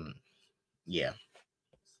 Yeah.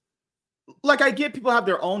 Like, I get people have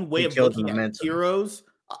their own way of looking at heroes.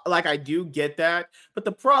 like I do get that, but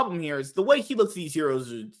the problem here is the way he looks at these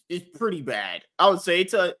heroes is pretty bad. I would say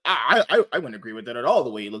I wouldn't agree with that at all. The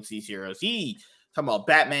way he looks at these heroes, he talking about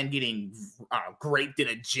Batman getting raped in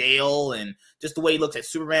a jail, and just the way he looks at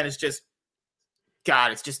Superman is just,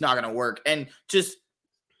 God, it's just not gonna work. And just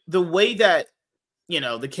the way that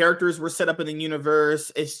the characters were set up in the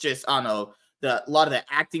universe, it's just, I don't know, a lot of the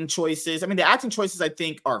acting choices. I mean, the acting choices I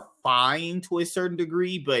think are fine to a certain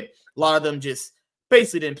degree, but a lot of them just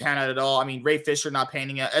basically didn't pan out at all. I mean, Ray Fisher not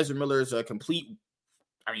panning out. Ezra Miller is a complete.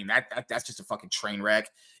 I mean, that's just a fucking train wreck.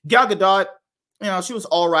 Gal Gadot, she was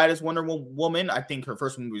all right as Wonder Woman. I think her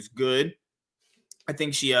first one was good. I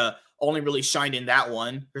think she only really shined in that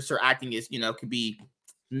one because her acting is, could be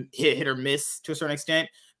hit or miss to a certain extent.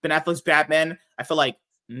 Ben Affleck's Batman, I feel like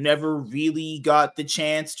never really got the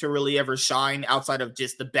chance to really ever shine outside of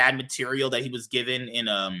just the bad material that he was given in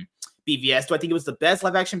BVS. Do I think it was the best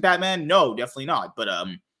live action Batman? No, definitely not. But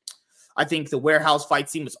I think the warehouse fight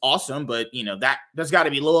scene was awesome, but that there's got to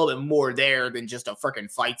be a little bit more there than just a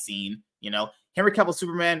freaking fight scene. Henry Cavill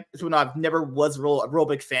Superman is one I've never was a real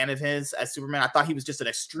big fan of his as Superman. I thought he was just an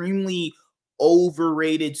extremely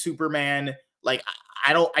overrated Superman. Like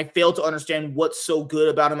I failed to understand what's so good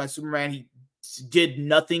about him as Superman. He did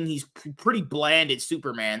nothing. He's pretty bland at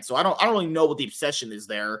Superman, so I don't really know what the obsession is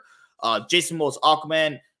there. Jason Momoa's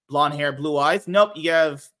Aquaman, blonde hair, blue eyes. Nope, you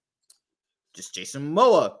have just Jason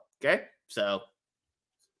Momoa. Okay, so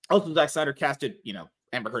also Zack Snyder casted,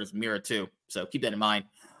 Amber Heard as Mira too. So keep that in mind.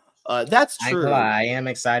 That's true. I am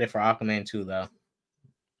excited for Aquaman 2, though.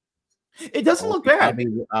 It doesn't look bad.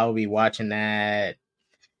 I'll be watching that.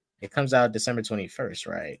 It comes out December 21st,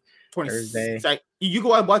 right? Thursday. Like, you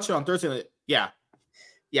go out and watch it on Thursday. Yeah.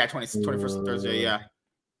 21st Thursday, yeah.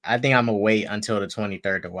 I think I'm going to wait until the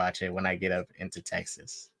 23rd to watch it when I get up into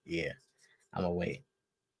Texas. Yeah, I'm going to wait.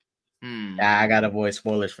 I got to avoid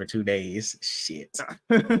spoilers for 2 days. Shit.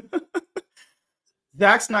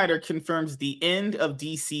 Zack Snyder confirms the end of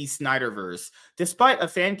DC's SnyderVerse. Despite a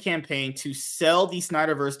fan campaign to sell the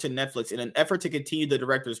SnyderVerse to Netflix in an effort to continue the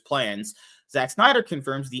director's plans, Zack Snyder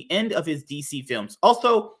confirms the end of his DC films.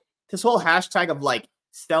 Also, this whole hashtag of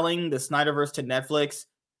selling the SnyderVerse to Netflix,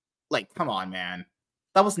 come on, man.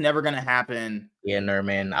 That was never going to happen. Yeah, no,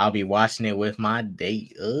 man. I'll be watching it with my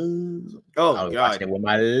date. I'll be watching it with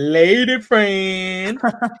my lady friend.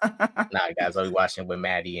 Nah, guys, I'll be watching it with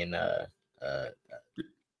Maddie and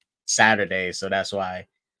Saturday, so that's why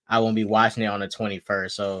I won't be watching it on the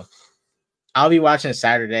 21st. So I'll be watching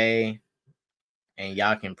Saturday, and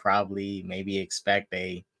y'all can probably maybe expect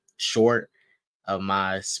a short of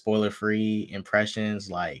my spoiler-free impressions,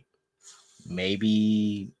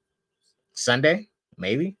 maybe Sunday,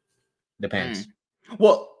 maybe depends.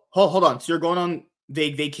 Well, hold on. So you're going on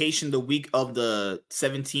vacation the week of the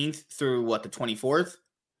 17th through the 24th?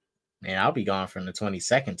 Man, I'll be gone from the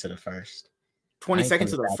 22nd to the 1st. 22nd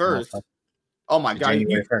to the 1st. Oh my God.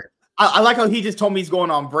 I like how he just told me he's going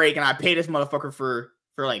on break, and I pay this motherfucker for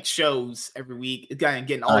shows every week. It's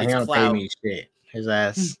getting all these clout. Pay me shit. His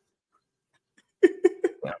ass. Don't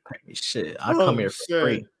pay me shit. I come here for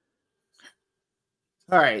free.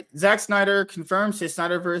 All right. Zack Snyder confirms his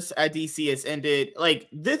Snyderverse at DC has ended.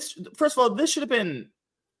 This, first of all, this should have been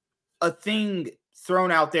a thing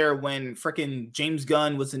thrown out there when freaking James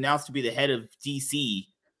Gunn was announced to be the head of DC.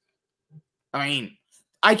 I mean,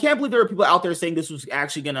 I can't believe there are people out there saying this was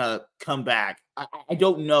actually going to come back. I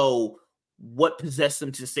don't know what possessed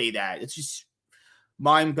them to say that. It's just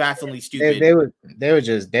mind-bafflingly stupid. They were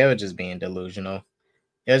just being delusional.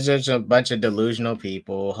 It's just a bunch of delusional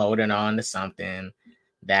people holding on to something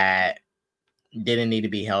that didn't need to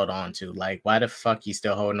be held on to. Why the fuck you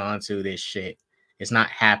still holding on to this shit? It's not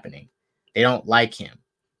happening. They don't like him.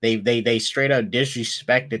 They straight up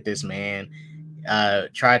disrespected this man.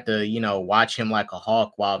 Tried to watch him like a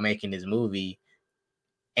hawk while making his movie,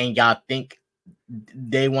 and y'all think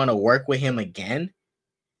they want to work with him again?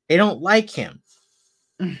 They don't like him.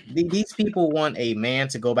 These people want a man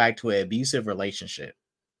to go back to an abusive relationship.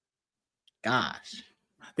 Gosh,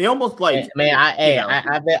 they almost man.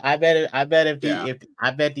 I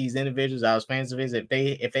bet these individuals I was fans of his, if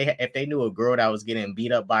they knew a girl that was getting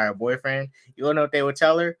beat up by her boyfriend, you wanna know what they would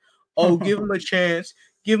tell her? Oh, give him a chance.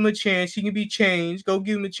 Give him a chance. He can be changed. Go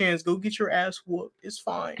give him a chance. Go get your ass whooped. It's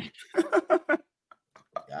fine.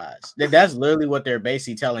 Gosh, that's literally what they're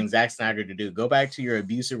basically telling Zack Snyder to do. Go back to your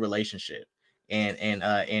abusive relationship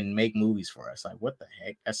and make movies for us. What the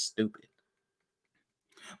heck? That's stupid.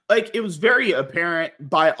 It was very apparent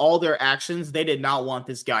by all their actions they did not want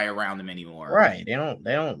this guy around them anymore. Right? They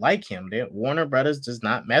don't like him. Warner Brothers does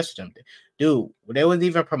not mess with him. dude, they wasn't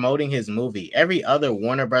even promoting his movie. Every other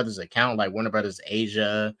Warner Brothers account, like Warner Brothers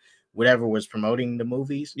Asia, whatever, was promoting the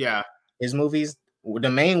movies. Yeah. His movies. The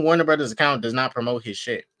main Warner Brothers account does not promote his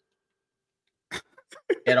shit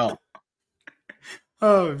at all.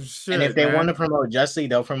 Oh shit! And if they want to promote Justice League,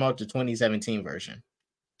 they'll promote the 2017 version.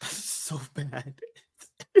 That's so bad.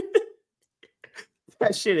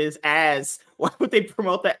 That shit is ass. Why would they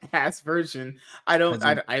promote that ass version? I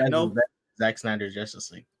know. Zack Snyder's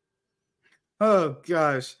Justice League. Oh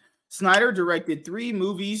gosh. Snyder directed 3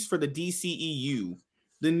 movies for the DCEU.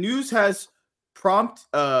 The news has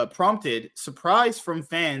prompted surprise from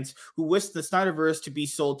fans who wish the SnyderVerse to be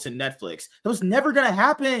sold to Netflix. That was never gonna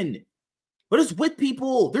happen. What is with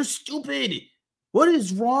people? They're stupid. What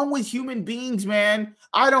is wrong with human beings, man?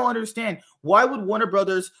 I don't understand. Why would Warner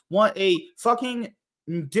Brothers want a fucking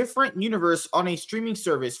different universe on a streaming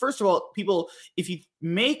service? First of all, people, if you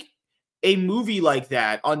make a movie like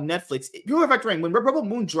that on Netflix, you're factoring when Rebel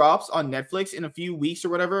Moon drops on Netflix in a few weeks or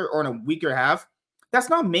whatever, or in a week or a half, that's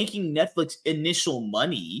not making Netflix initial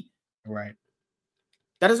money. Right.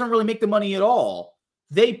 That doesn't really make the money at all.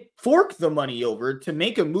 They fork the money over to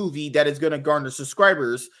make a movie that is going to garner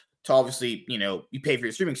subscribers to, obviously, you pay for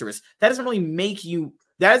your streaming service. That doesn't make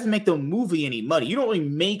the movie any money. You don't really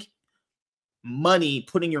make money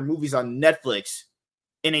putting your movies on Netflix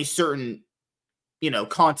in a certain,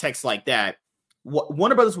 context like that.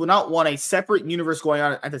 Warner Brothers would not want a separate universe going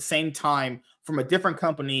on at the same time from a different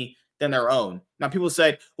company than their own. Now, people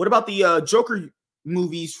said, what about the Joker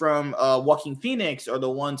movies from Joaquin Phoenix, or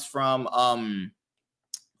the ones from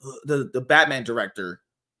the Batman director?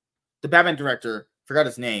 The Batman director, forgot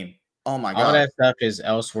his name. Oh my god. All that stuff is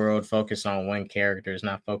Elseworld, focused on one character, is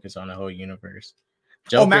not focused on the whole universe.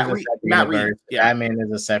 Matt Reeves. Yeah. Batman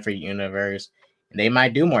is a separate universe. And they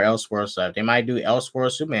might do more Elseworld stuff. They might do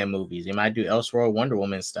Elseworld Superman movies. They might do Elseworld Wonder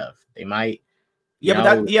Woman stuff. They might.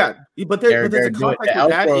 But there's a context with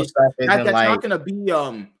that. That's not going to be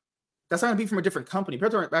that's not going to be from a different company. They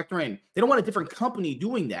don't want a different company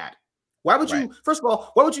doing that. Why would you? First of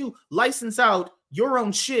all, why would you license out your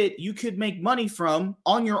own shit you could make money from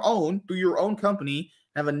on your own through your own company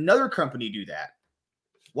and have another company do that?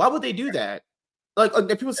 Why would they do that? Like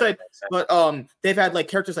people say, but they've had like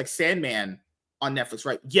characters like Sandman on Netflix,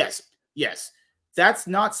 right? Yes. That's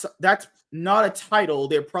not a title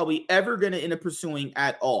they're probably ever going to end up pursuing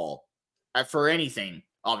at all, for anything,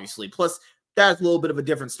 obviously. Plus, that's a little bit of a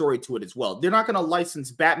different story to it as well. They're not going to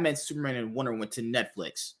license Batman, Superman, and Wonder Woman to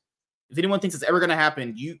Netflix. If anyone thinks it's ever going to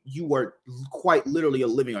happen, you are quite literally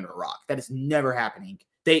living under a rock. That is never happening.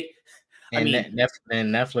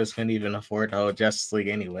 Netflix couldn't even afford the whole Justice League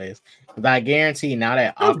anyways. But I guarantee now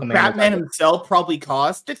that Batman himself probably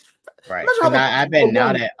cost. Right. I bet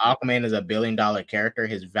now that Aquaman is $1 billion character,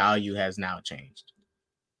 his value has now changed.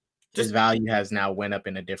 His value has now went up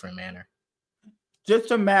in a different manner. Just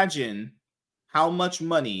imagine how much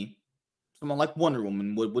money someone like Wonder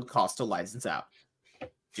Woman would cost to license out.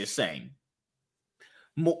 Just saying.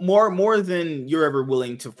 More than you're ever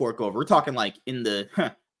willing to fork over. We're talking like in the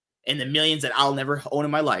millions that I'll never own in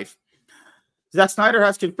my life. Zack Snyder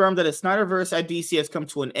has confirmed that his SnyderVerse at DC has come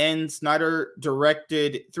to an end. Snyder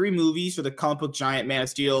directed 3 movies for the comic book giant Man of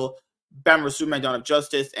Steel, Batman vs Superman: Dawn of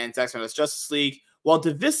Justice, and Zack Snyder's Justice League. While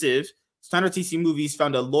divisive, Snyder's DC movies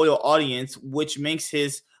found a loyal audience, which makes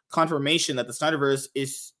his confirmation that the SnyderVerse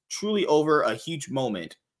is truly over a huge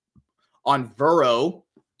moment. On Vero,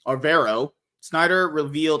 Snyder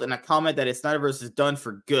revealed in a comment that his SnyderVerse is done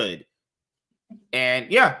for good. And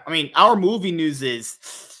yeah, I mean, our movie news is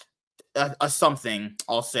a something,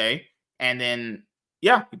 I'll say. And then,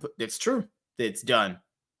 yeah, it's true. It's done.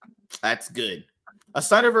 That's good. A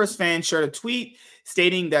SnyderVerse fan shared a tweet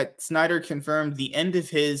stating that Snyder confirmed the end of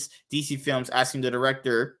his DC films, asking the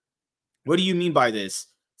director, "What do you mean by this?"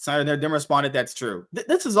 Snyder then responded, "That's true."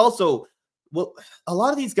 This is also, well, a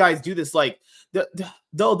lot of these guys do this. Like,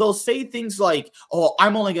 they'll say things like, "Oh,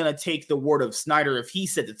 I'm only going to take the word of Snyder if he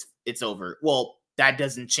said it's over." Well, that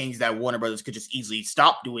doesn't change that Warner Brothers could just easily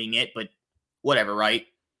stop doing it, but whatever, right?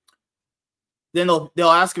 Then they'll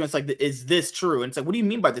ask him, it's like, "Is this true?" And it's like, "What do you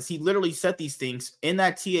mean by this?" He literally said these things in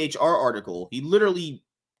that THR article. He literally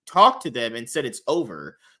talked to them and said it's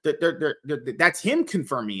over. That's him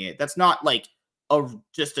confirming it. That's not like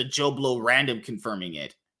just a Joe Blow random confirming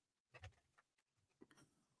it.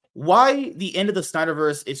 Why the end of the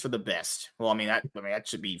SnyderVerse is for the best? Well, I mean that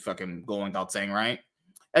should be fucking going without saying, right?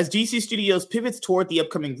 As DC Studios pivots toward the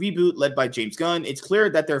upcoming reboot led by James Gunn, it's clear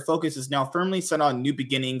that their focus is now firmly set on new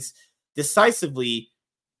beginnings, decisively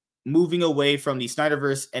moving away from the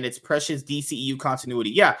SnyderVerse and its precious DCEU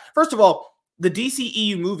continuity. Yeah, first of all, the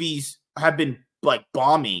DCEU movies have been like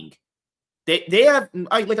bombing They have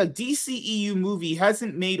like a DCEU movie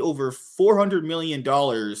hasn't made over $400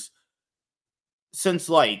 million since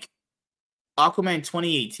like Aquaman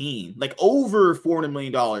 2018, like over $400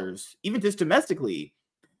 million, even just domestically.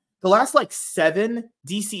 The last like 7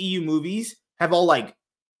 DCEU movies have all like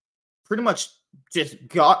pretty much just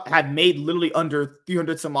have made literally under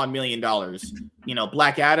 300 some odd $million. You know,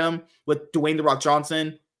 Black Adam with Dwayne The Rock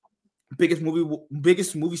Johnson, biggest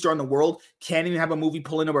movie star in the world, can't even have a movie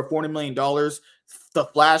pulling over $400 million. The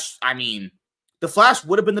Flash, I mean, The Flash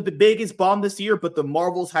would have been the biggest bomb this year, but the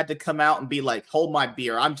Marvels had to come out and be like, hold my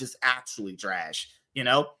beer, I'm just actually trash, you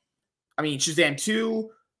know? I mean, Shazam 2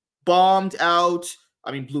 bombed out.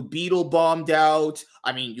 I mean, Blue Beetle bombed out.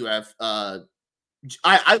 I mean, you have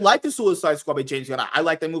I like the Suicide Squad by James Gunn. I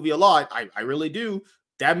like that movie a lot. I really do.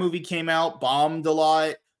 That movie came out, bombed a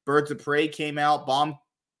lot. Birds of Prey came out, bombed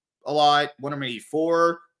a lot. Wonder Woman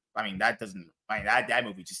 84. I mean, that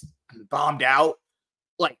movie just bombed out.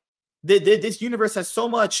 Like this universe has so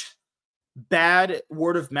much bad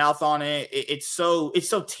word of mouth on it. It's so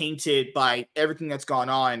tainted by everything that's gone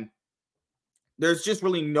on. There's just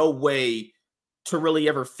really no way to really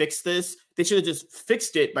ever fix this. They should have just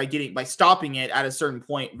fixed it by stopping it at a certain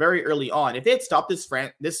point very early on. If they had stopped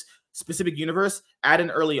this specific universe at an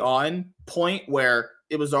early on point where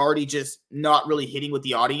it was already just not really hitting with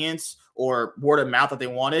the audience or word of mouth that they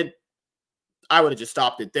wanted, I would have just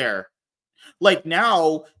stopped it there. Like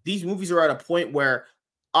now, these movies are at a point where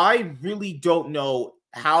I really don't know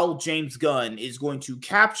how James Gunn is going to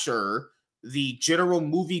capture the general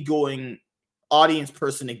movie-going audience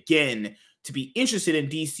person again to be interested in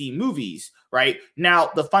DC movies, right? Now,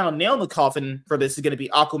 the final nail in the coffin for this is going to be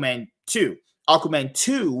Aquaman 2. Aquaman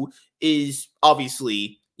 2 is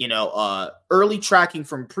obviously, early tracking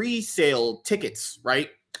from pre-sale tickets, right?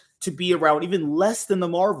 To be around even less than the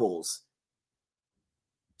Marvels.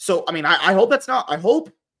 So, I mean, I hope that's not, I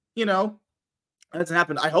hope, that doesn't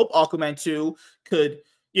happen. I hope Aquaman 2 could,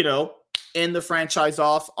 end the franchise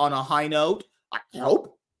off on a high note. I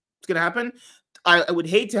hope it's going to happen. I would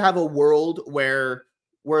hate to have a world where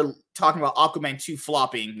we're talking about Aquaman 2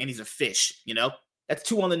 flopping and he's a fish, That's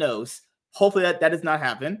too on the nose. Hopefully that does not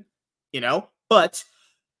happen, But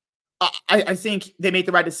I think they made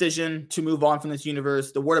the right decision to move on from this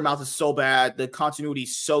universe. The word of mouth is so bad. The continuity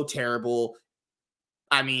is so terrible.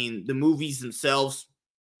 I mean, the movies themselves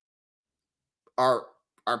are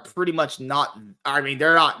pretty much not. I mean,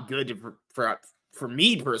 they're not good for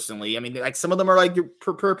me personally. I mean, like some of them are like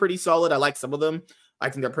pretty solid. I like some of them. I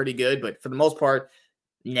think they're pretty good, but for the most part,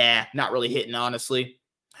 nah, not really hitting, honestly.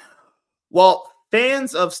 Well,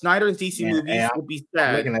 fans of Snyder's DC movies will be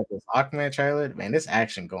sad. Looking at this Aquaman trailer, man, this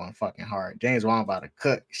action going fucking hard. James Wan about to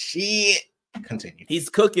cook. Shit. Continue. He's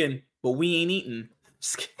cooking, but we ain't eating.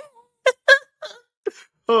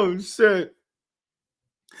 Oh, shit.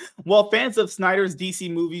 While fans of Snyder's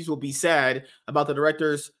DC movies will be sad about the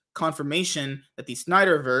director's confirmation that the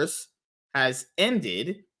SnyderVerse has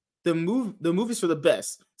ended, the movies for the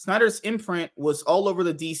best. Snyder's imprint was all over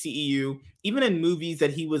the DCEU, even in movies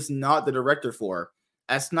that he was not the director for.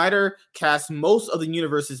 As Snyder cast most of the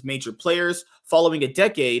universe's major players, following a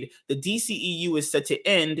decade, the DCEU is set to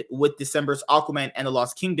end with December's Aquaman and the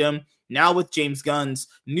Lost Kingdom. Now with James Gunn's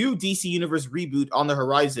new DC Universe reboot on the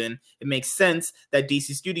horizon, it makes sense that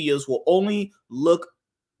DC Studios will only look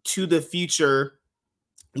to the future,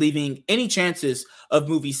 leaving any chances of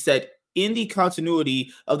movies set in the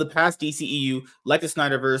continuity of the past DCEU, like the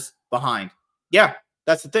SnyderVerse, behind. Yeah,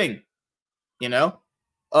 that's the thing.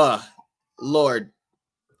 Lord.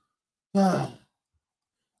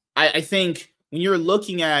 I think when you're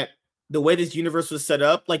looking at the way this universe was set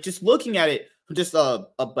up, like just looking at it from just a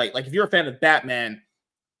bite, like if you're a fan of Batman,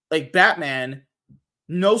 like Batman,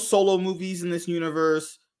 no solo movies in this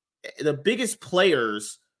universe. The biggest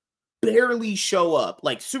players barely show up.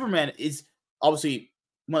 Like Superman is obviously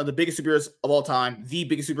one of the biggest superheroes of all time, the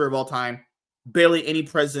biggest superhero of all time. Barely any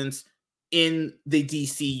presence in the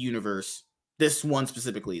DC universe. This one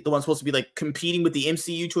specifically, the one supposed to be like competing with the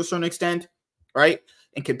MCU to a certain extent, right?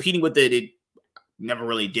 And competing with it never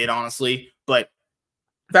really did, honestly. But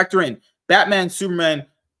factor in Batman, Superman,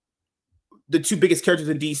 the two biggest characters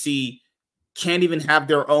in DC can't even have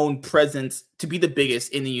their own presence to be the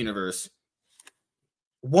biggest in the universe.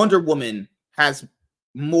 Wonder Woman has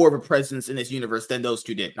more of a presence in this universe than those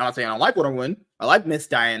two did. I'm not saying I don't like Wonder Woman. I like Miss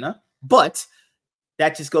Diana, but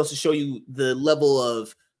that just goes to show you the level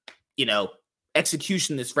of,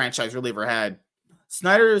 execution this franchise really ever had.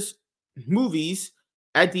 Snyder's movies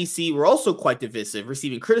at DC were also quite divisive,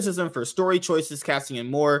 receiving criticism for story choices, casting, and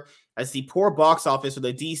more. As the poor box office for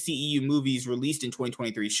the DCEU movies released in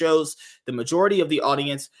 2023 shows, the majority of the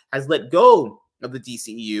audience has let go of the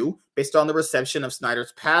DCEU based on the reception of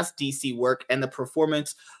Snyder's past DC work and the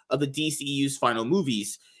performance of the DCEU's final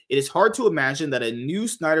movies. It is hard to imagine that a new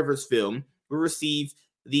SnyderVerse film will receive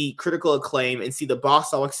the critical acclaim and see the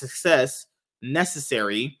box office success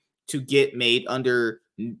necessary to get made under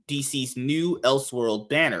DC's new Elseworld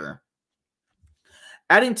banner.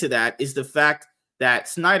 Adding to that is the fact that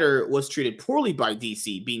Snyder was treated poorly by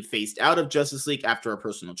DC, being phased out of Justice League after a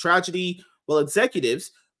personal tragedy, while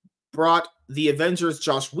executives brought the Avengers'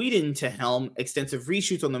 Joss Whedon to helm extensive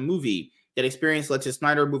reshoots on the movie. That experience led to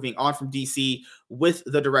Snyder moving on from DC, with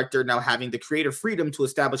the director now having the creative freedom to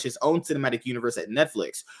establish his own cinematic universe at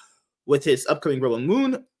Netflix. With his upcoming Rebel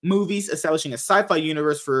Moon movies establishing a sci-fi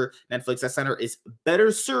universe for Netflix, that Snyder is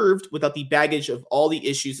better served without the baggage of all the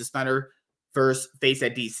issues the SnyderVerse face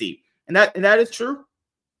at DC. And that is true.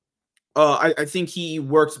 I think he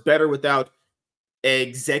works better without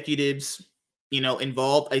executives,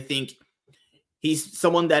 involved. I think he's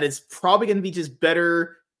someone that is probably going to be just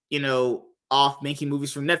better, off making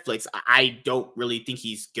movies for Netflix. I don't really think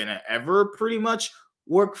he's going to ever pretty much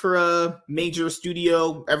work for a major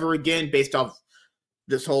studio ever again based off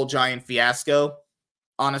this whole giant fiasco,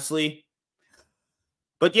 honestly.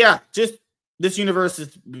 But yeah, just this universe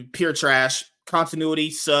is pure trash. Continuity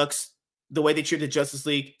sucks. The way they treat the Justice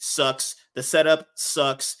League sucks. The setup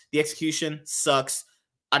sucks. The execution sucks.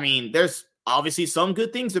 I mean, there's obviously some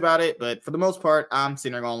good things about it, but for the most part, I'm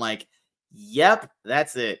sitting there going like, yep,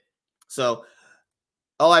 that's it. So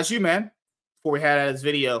I'll ask you, man, before we head out of this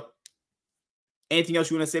video, anything else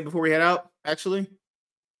you want to say before we head out, actually?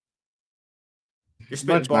 You're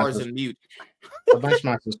spitting bars and mute. A bunch of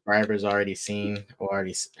my subscribers already seen or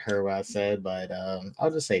already heard what I said, but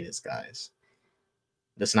I'll just say this, guys.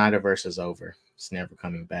 The SnyderVerse is over. It's never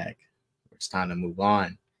coming back. It's time to move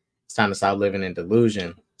on. It's time to stop living in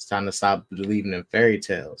delusion. It's time to stop believing in fairy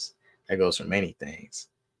tales. That goes for many things.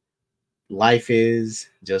 Life is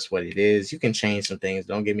just what it is. You can change some things.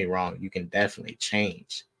 Don't get me wrong. You can definitely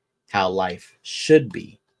change how life should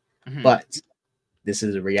be. Mm-hmm. But this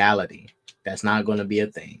is a reality. That's not going to be a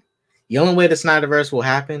thing. The only way the SnyderVerse will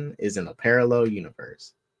happen is in a parallel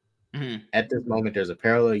universe. Mm-hmm. At this moment, there's a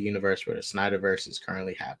parallel universe where the SnyderVerse is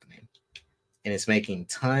currently happening. And it's making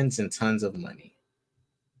tons and tons of money.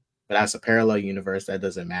 But that's a parallel universe. That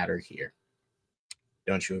doesn't matter here.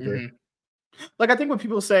 Don't you agree? Mm-hmm. Like, I think when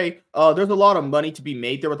people say, oh, there's a lot of money to be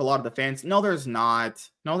made there with a lot of the fans. No, there's not.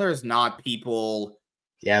 No, there's not, people.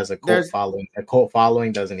 Yeah, as a cult following. A cult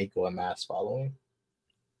following doesn't equal a mass following.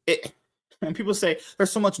 And people say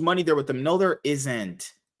there's so much money there with them. No, there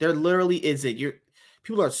isn't. There literally isn't.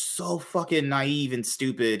 People are so fucking naive and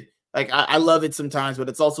stupid. Like, I love it sometimes, but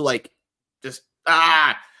it's also like, just,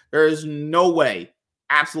 there is no way,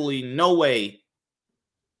 absolutely no way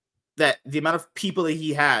that the amount of people that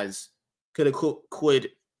he has could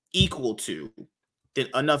equal to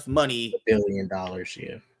enough money. $1 billion,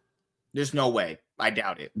 yeah. There's no way. I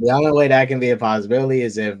doubt it. The only way that can be a possibility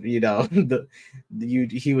is if,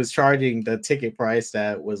 he was charging the ticket price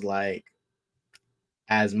that was like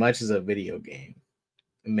as much as a video game.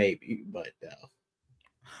 Maybe, but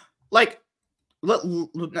like, let's do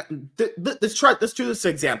this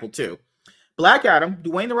example too. Black Adam,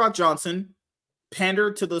 Dwayne The Rock Johnson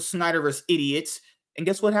pandered to the SnyderVerse idiots, and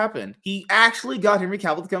guess what happened? He actually got Henry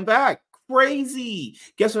Cavill to come back. Crazy.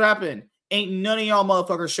 Guess what happened? Ain't none of y'all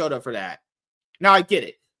motherfuckers showed up for that. Now I get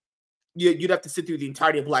it. You'd have to sit through the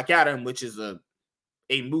entirety of Black Adam, which is a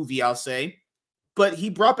movie, I'll say. But he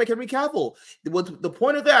brought back Henry Cavill. The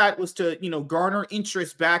point of that was to, garner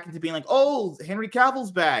interest back into being like, oh, Henry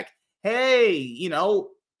Cavill's back. Hey,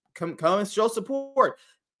 come and show support.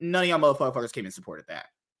 None of y'all motherfuckers came and supported that.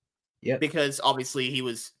 Yeah. Because obviously he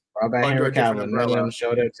was brought back Henry Cavill. None of them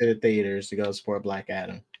showed up to the theaters to go support Black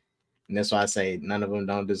Adam. And that's why I say none of them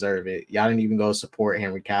don't deserve it. Y'all didn't even go support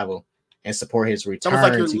Henry Cavill and support his return. That was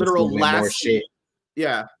like your literal last more shit.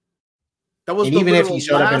 Yeah. That was, and even if he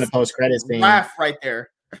showed up in the post-credits thing, laugh right there.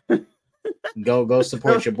 go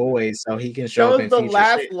support your boys so he can show up in future shit. That was the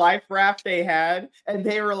last life raft they had, and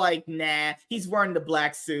they were like, "Nah, he's wearing the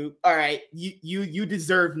black suit. All right, you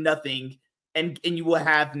deserve nothing, and you will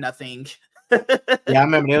have nothing." Yeah, I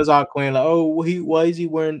remember there was all Quinn like, "Oh, why is he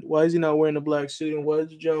not wearing the black suit? And why is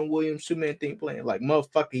the John Williams Superman thing playing?" Like,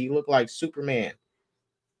 motherfucker, he looked like Superman.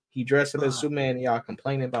 He dressed up as Superman, and y'all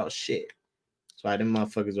complaining about shit. That's why them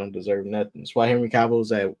motherfuckers don't deserve nothing. That's why Henry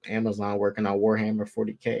Cavill's at Amazon working on Warhammer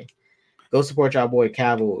 40K. Go support y'all boy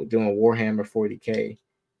Cavill doing Warhammer 40K.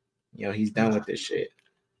 He's done with this shit.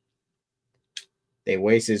 They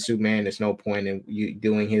wasted Superman. There's no point in you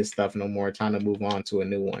doing his stuff no more. Time to move on to a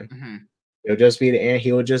new one. Mm-hmm. He'll just be the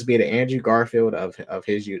Andrew Garfield of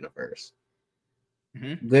his universe.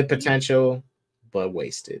 Mm-hmm. Good potential, but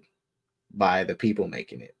wasted by the people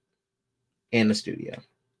making it in the studio.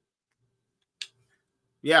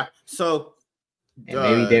 Yeah. So and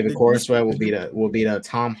maybe David Corenswet will be the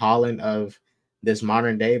Tom Holland of this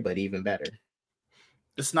modern day, but even better.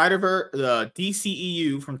 The SnyderVerse, the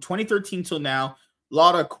DCEU from 2013 till now, a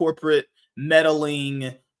lot of corporate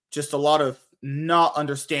meddling, just a lot of not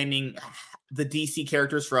understanding the DC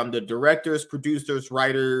characters from the directors, producers,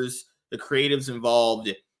 writers, the creatives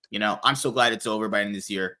involved. You know, I'm so glad it's over by the end of this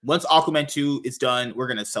year. Once Aquaman 2 is done, we're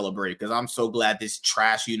going to celebrate because I'm so glad this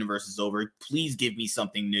trash universe is over. Please give me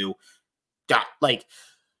something new. Like,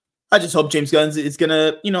 I just hope James Gunn is going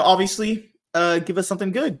to, you know, obviously give us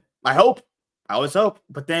something good. I hope. I always hope.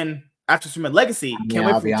 But then after Superman Legacy,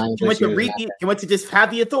 can't wait to just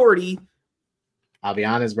have the authority. I'll be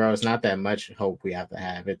honest, bro. It's not that much hope we have to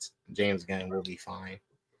have. It's James Gunn will be fine.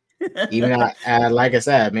 Even like I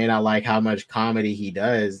said, I may not like how much comedy he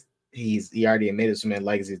does. He already admitted Superman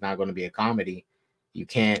Legacy is not going to be a comedy. You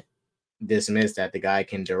can't dismiss that the guy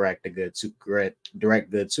can direct good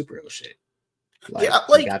superhero shit. Like, yeah,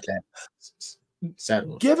 like got that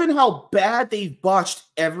settled. Given how bad they've botched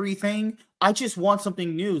everything, I just want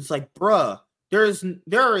something new. It's like, bruh, there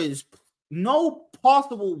is no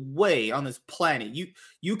possible way on this planet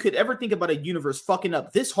you could ever think about a universe fucking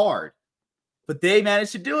up this hard, but they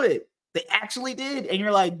managed to do it. They actually did, and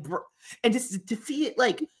you're like, bro, and just to see it,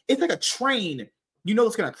 like it's like a train. You know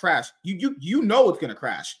it's gonna crash. You know it's gonna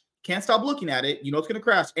crash. Can't stop looking at it. You know it's gonna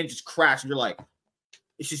crash, and it just crash, and you're like,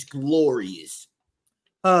 it's just glorious.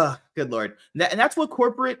 Good Lord. And that's what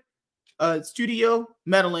corporate studio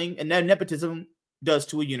meddling and nepotism does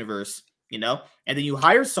to a universe, you know? And then you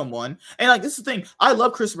hire someone, and like this is the thing. I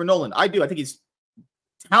love Christopher Nolan. I do. I think he's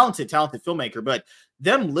talented filmmaker, but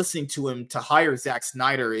them listening to him to hire Zack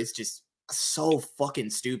Snyder is just so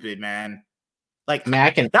fucking stupid, man. Like, man,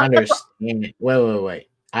 I can understand it. Wait.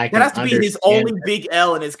 That has to be his only big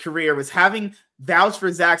L in his career was having vouched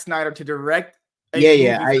for Zack Snyder to direct.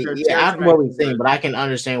 After what we're saying, but I can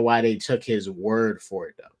understand why they took his word for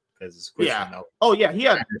it though, because it's Christian Nolan. Oh yeah, he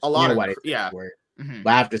had a lot of word. Mm-hmm. But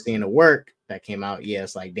after seeing the work that came out,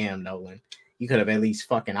 it's like, damn, Nolan, you could have at least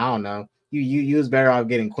fucking, I don't know, you was better off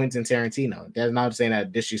getting Quentin Tarantino. That's not saying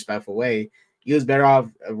that disrespectful way. You was better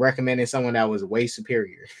off recommending someone that was way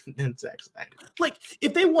superior than Zack Snyder. Like,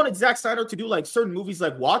 if they wanted Zack Snyder to do like certain movies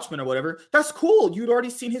like Watchmen or whatever, that's cool. You'd already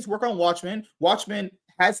seen his work on Watchmen. Watchmen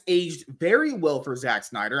has aged very well for Zack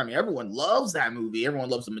Snyder. I mean, everyone loves that movie.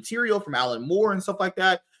 Everyone loves the material from Alan Moore and stuff like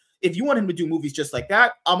that. If you want him to do movies just like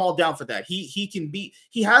that, I'm all down for that. He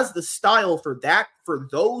has the style for that, for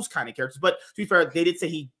those kind of characters. But to be fair, they did say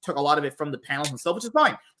he took a lot of it from the panels and stuff, which is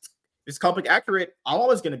fine. It's comic accurate. I'm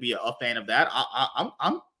always going to be a fan of that.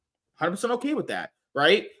 I'm 100% okay with that,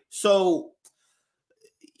 right? So,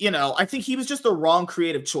 you know, I think he was just the wrong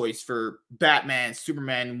creative choice for Batman,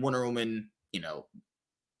 Superman, Wonder Woman, you know,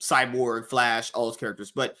 Cyborg, Flash, all those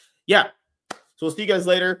characters. But yeah, so we'll see you guys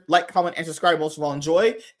later. Like, comment, and subscribe. Most of all,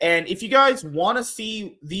 enjoy. And if you guys want to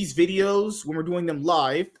see these videos when we're doing them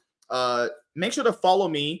live, make sure to follow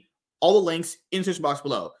me. All the links in the description box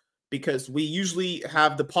below, because we usually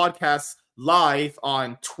have the podcast live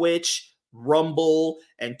on Twitch, Rumble,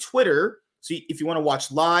 and Twitter. So if you want to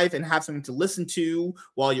watch live and have something to listen to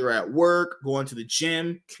while you're at work, going to the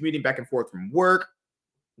gym, commuting back and forth from work,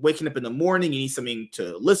 waking up in the morning, you need something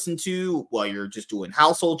to listen to while you're just doing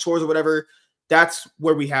household chores or whatever, that's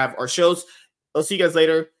where we have our shows. I'll see you guys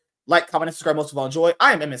later. Like, comment, and subscribe. Most of all, enjoy.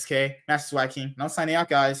 I am MSK, Master Swag King, and I'm signing out,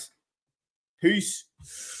 guys. Peace.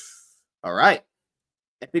 All right.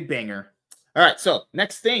 Big banger. All right, so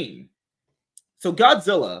next thing. So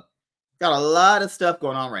Godzilla got a lot of stuff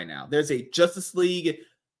going on right now. There's a Justice League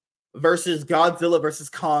versus Godzilla versus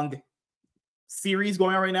Kong series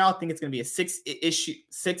going on right now. I think it's going to be a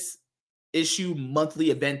six issue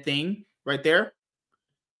monthly event thing right there.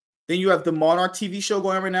 Then you have the Monarch TV show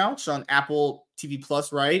going on right now. It's on Apple TV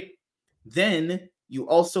Plus, right? Then you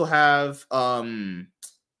also have Godzilla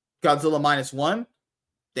 -1.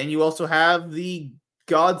 Then you also have the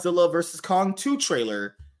Godzilla vs. Kong 2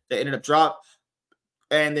 trailer that ended up dropped.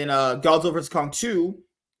 And then Godzilla vs. Kong 2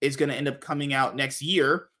 is going to end up coming out next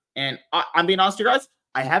year. And I'm being honest with you guys,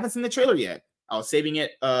 I haven't seen the trailer yet. I was saving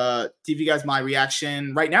it to give you guys my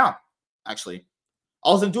reaction right now, actually.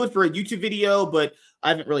 I was going to do it for a YouTube video, but I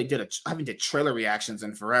haven't really did trailer reactions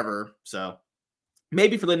in forever. So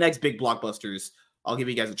maybe for the next big blockbusters, I'll give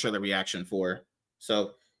you guys a trailer reaction for.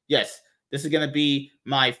 So yes, this is going to be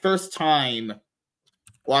my first time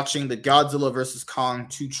watching the Godzilla vs. Kong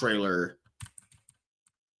 2 trailer.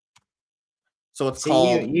 So it's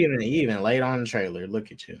called. You even late on the trailer.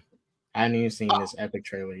 Look at you. I haven't even seen this epic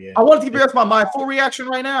trailer yet. I wanted to give you guys my full reaction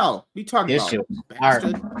right now. What are you talking This about? shit,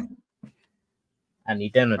 bastard. I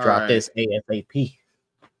need them to drop this ASAP.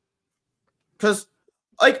 Because,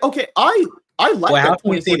 like, okay, I like. Well, how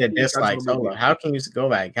can you see the dislikes? Hold on. How can you go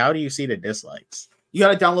back? How do you see the dislikes? You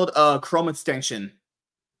gotta download a Chrome extension.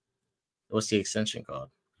 What's the extension called?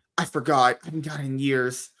 I forgot. I haven't got it in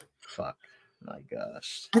years. Fuck. My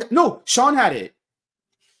gosh. No, Sean had it.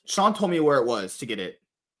 Sean told me where it was to get it.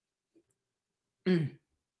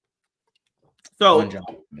 So one job.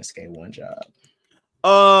 MSK, one job.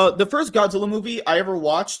 The first Godzilla movie I ever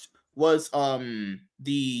watched was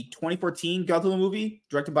the 2014 Godzilla movie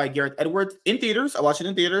directed by Gareth Edwards in theaters. I watched it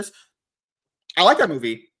in theaters. I like that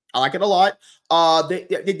movie. I like it a lot.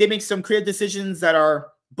 They make some creative decisions that are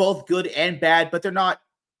both good and bad, but they're not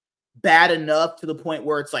bad enough to the point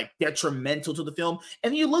where it's like detrimental to the film.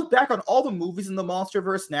 And you look back on all the movies in the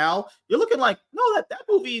MonsterVerse now, you're looking like, no, that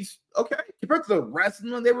movie's okay compared to the rest of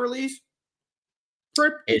them when they were released.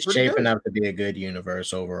 It's shaping up to be a good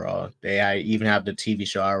universe overall. I even have the TV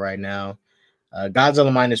show out right now.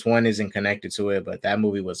 Godzilla -1 isn't connected to it, but that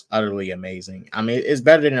movie was utterly amazing. I mean, it's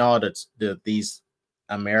better than all these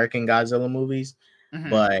American Godzilla movies,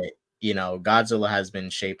 but you know, Godzilla has been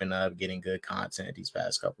shaping up, getting good content these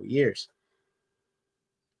past couple of years.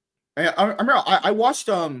 I remember I watched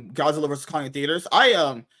Godzilla vs. Kong in theaters.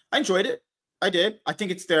 I enjoyed it. I did. I think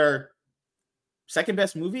it's their second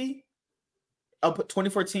best movie. I'll put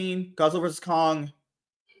 2014 Godzilla vs. Kong.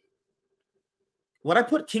 Would I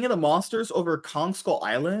put King of the Monsters over Kong Skull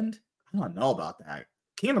Island? I don't know about that.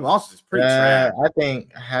 King of the Monsters is pretty trash.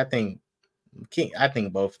 I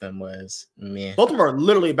think both of them was meh. Both of them are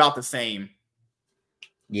literally about the same.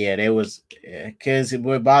 Yeah, they was because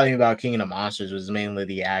what bothered me about King of the Monsters was mainly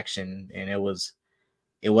the action, and it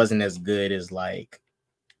wasn't as good as like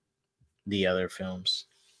the other films.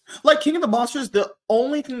 Like King of the Monsters, the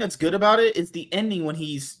only thing that's good about it is the ending when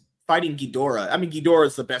he's fighting Ghidorah. I mean, Ghidorah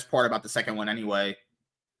is the best part about the second one anyway.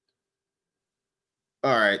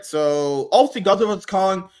 All right, so obviously Godzilla vs.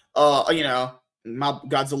 Kong, you know, my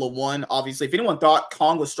Godzilla 1, obviously. If anyone thought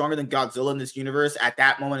Kong was stronger than Godzilla in this universe at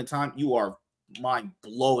that moment in time, you are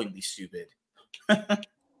mind-blowingly stupid.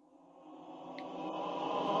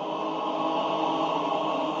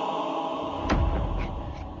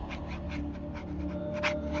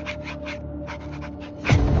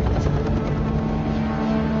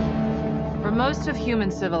 For most of human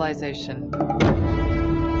civilization,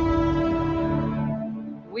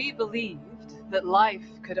 we believed that life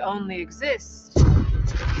could only exist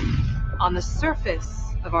on the surface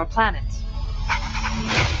of our planet.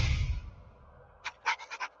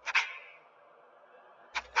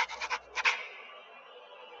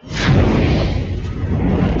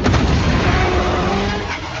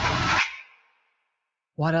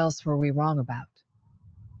 What else were we wrong about?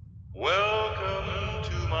 Welcome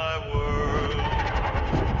to my world.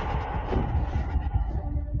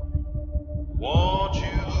 Won't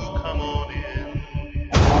you come on in?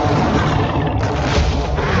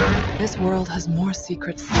 This world has more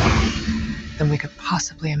secrets than we could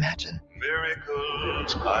possibly imagine.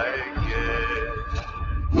 Miracles I get.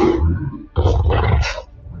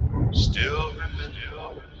 Still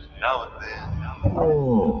now and then.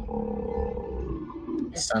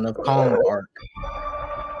 Son of Kong arc.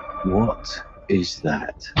 What is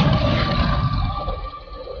that?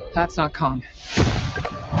 That's not Kong.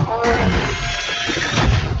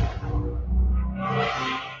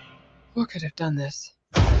 What could have done this?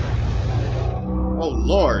 Oh,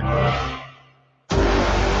 Lord.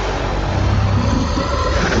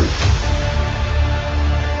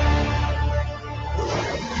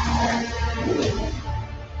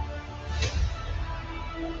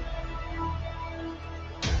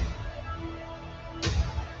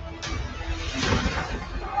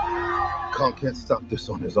 Kong can't stop this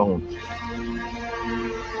on his own.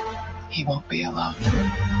 He won't be alone.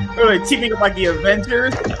 Are they teaming up like the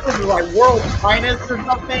Avengers? This is like World's Finest or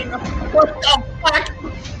something? What the fuck?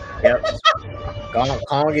 Yep.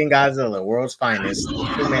 Kong and Godzilla, World's Finest.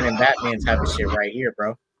 Superman and Batman type of shit right here,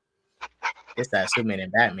 bro. It's that Superman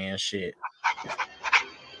and Batman shit.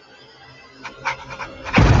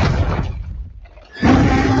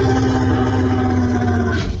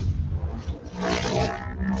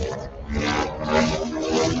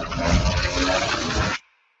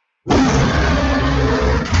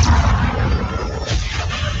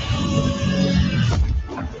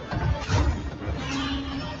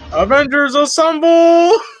 Avengers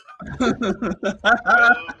assemble! Welcome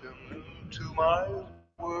to my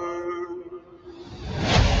world.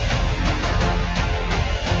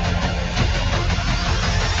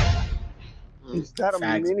 Is that a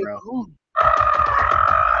Facts, mini bro. Kong?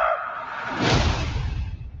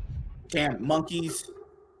 Damn, monkeys.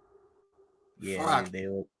 Yeah, Fuck.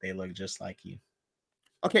 they look just like you.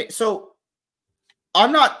 Okay, so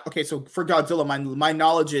I'm not okay. So for Godzilla, my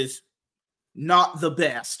knowledge is not the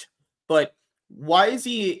best, but why is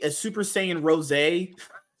he a Super Saiyan Rose?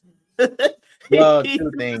 Well, He's two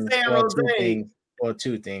Super things. Saiyan Rose.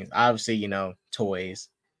 Two things. Obviously, toys.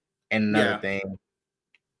 And another Yeah. thing,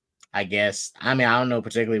 I guess. I mean, I don't know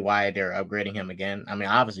particularly why they're upgrading him again. I mean,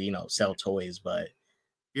 obviously, sell toys, but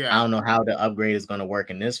Yeah. I don't know how the upgrade is going to work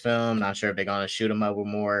in this film. Not sure if they're going to shoot him up with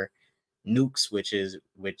more nukes, which is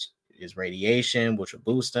radiation, which will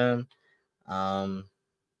boost him. Yeah,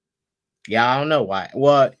 I don't know why.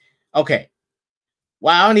 Well, okay.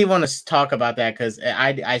 Well, I don't even want to talk about that because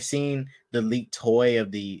I seen the leaked toy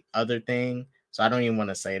of the other thing, so I don't even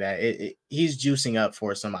want to say that. He's juicing up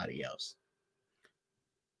for somebody else.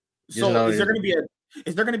 So is there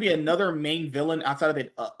going to be another main villain outside of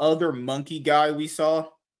the other monkey guy we saw?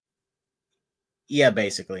 Yeah,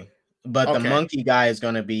 basically. But the Okay. monkey guy is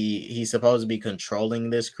going to be, he's supposed to be controlling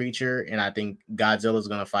this creature, and I think Godzilla is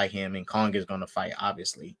going to fight him, and Kong is going to fight,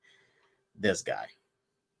 obviously, this guy.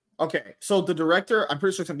 Okay, so the director, I'm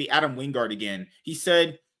pretty sure it's going to be Adam Wingard again. He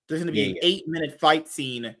said there's going to be an 8-minute fight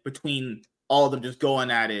scene between all of them just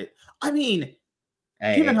going at it. I mean,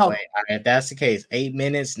 given how if that's the case, 8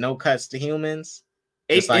 minutes, no cuts to humans,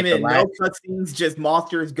 8 minutes, no cutscenes, just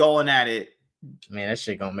monsters going at it. Man, that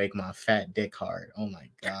shit gonna make my fat dick hard. Oh my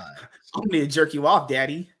god! I'm gonna jerk you off,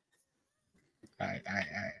 daddy. All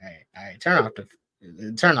right.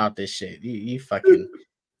 Turn off this shit. You fucking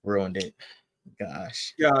ruined it.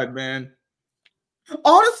 Gosh. God, man.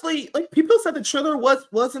 Honestly, like people said the trailer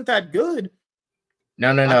wasn't that good.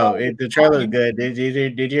 No. The trailer is good. Did you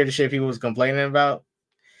hear the shit people was complaining about?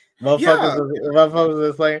 Motherfuckers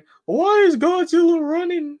was like, why is Godzilla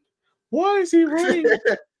running? Why is he running?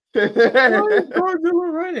 Why is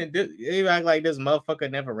Godzilla running? They act like this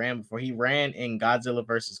motherfucker never ran before. He ran in Godzilla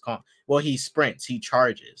versus Kong. Well, he sprints, he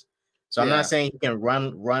charges. So I'm not saying he can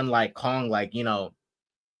run like Kong, like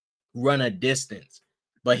run a distance,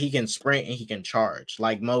 but he can sprint and he can charge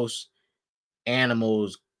like most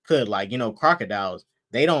animals could. Like crocodiles,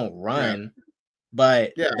 they don't run,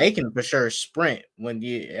 but they can for sure sprint.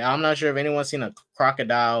 I'm not sure if anyone's seen a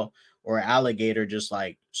crocodile or alligator just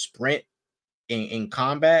like sprint in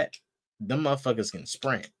combat. Them motherfuckers can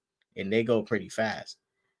sprint and they go pretty fast,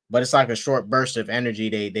 but it's like a short burst of energy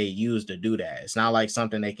they use to do that. It's not like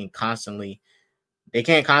something they can't constantly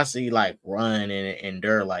like run and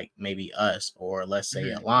endure like maybe us or let's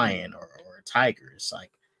say a lion or a tiger. It's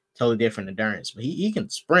like totally different endurance, but he can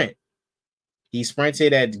sprint. He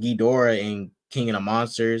sprinted at Ghidorah in King of the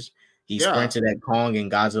Monsters. He sprinted at Kong in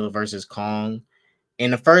Godzilla versus Kong.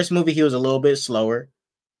 In the first movie, he was a little bit slower.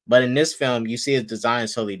 But in this film, you see his design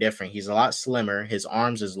is totally different. He's a lot slimmer. His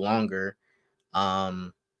arms is longer.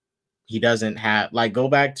 He doesn't have go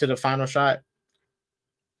back to the final shot.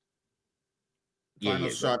 Final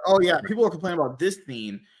shot. Oh yeah, people are complaining about this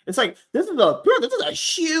scene. It's like this is a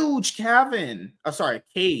huge cavern.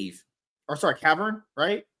 Cave. Cavern,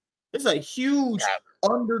 right? This is a huge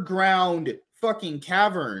underground fucking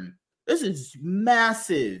cavern. This is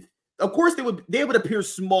massive. Of course, they would appear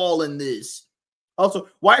small in this. Also,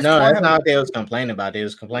 why is that's not what they was complaining about. They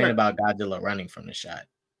was complaining about Godzilla running from the shot.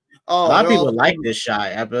 Oh, a lot of people like this shot.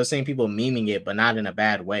 I've seen people memeing it, but not in a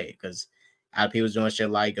bad way. Because a lot of people doing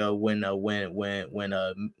shit like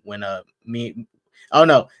me. Oh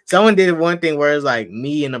no, someone did one thing where it's like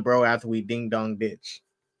me and the bro after we ding dong ditch.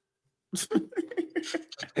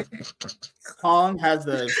 Kong has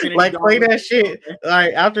the play that shit.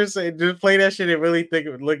 Like after saying just play that shit and really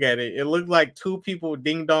look at it. It looked like two people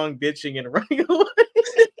ding dong ditching and running away.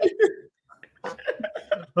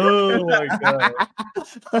 Oh my god!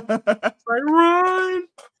 Like run!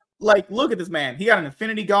 Like look at this man. He got an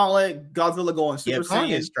Infinity Gauntlet. Godzilla going Super Saiyan. Kong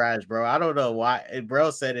is trash, bro. I don't know why.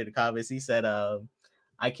 Bro said in the comments. He said,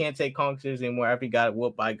 "I can't take Kong seriously anymore after he got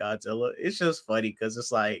whooped by Godzilla." It's just funny because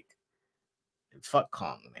it's like. Fuck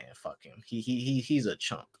Kong, man. Fuck him. He's a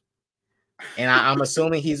chump. And I'm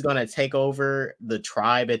assuming he's gonna take over the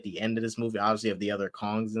tribe at the end of this movie, obviously of the other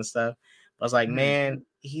Kongs and stuff. But I was like, man,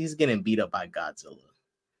 he's getting beat up by Godzilla.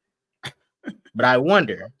 But I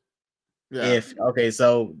wonder if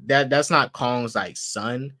so that's not Kong's like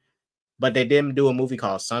son, but they did do a movie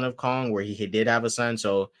called Son of Kong where he did have a son.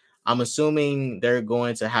 So I'm assuming they're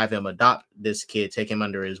going to have him adopt this kid, take him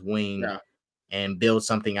under his wing. Yeah. And build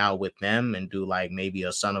something out with them and do like maybe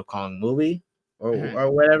a Son of Kong movie.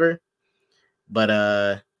 or whatever. But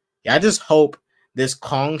yeah, I just hope this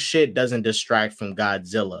Kong shit doesn't distract from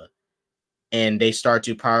Godzilla, and they start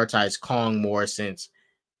to prioritize Kong more, since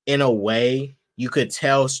in a way you could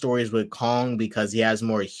tell stories with Kong because he has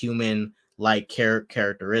more human like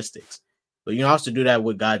characteristics. But you can also do that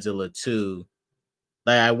with Godzilla too.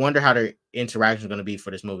 Like, I wonder how their interaction is going to be for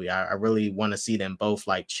this movie. I really want to see them both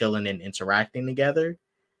like chilling and interacting together,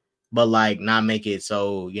 but like not make it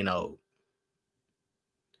so,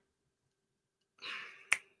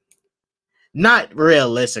 not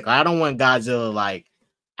realistic. I don't want Godzilla like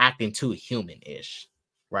acting too human-ish,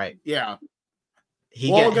 right? Yeah.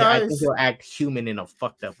 I guys, think he'll act human in a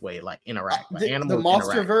fucked up way, like interact. Like the animals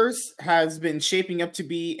MonsterVerse has been shaping up to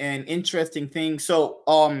be an interesting thing. So,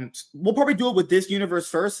 we'll probably do it with this universe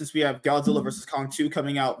first, since we have Godzilla versus Kong 2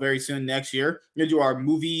 coming out very soon next year. We're gonna do our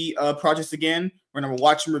movie projects again. We're gonna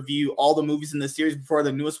watch and review all the movies in the series before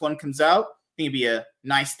the newest one comes out. I think it'd be a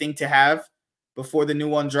nice thing to have before the new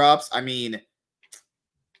one drops. I mean,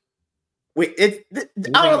 wait, I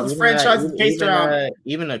don't know if this franchise is based around.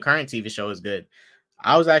 Even the current TV show is good.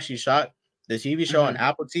 I was actually shocked. The TV show on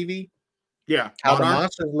Apple TV, how the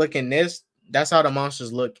monsters look in this, that's how the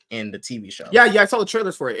monsters look in the TV show. Yeah, I saw the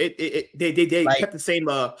trailers for it. They like, kept the same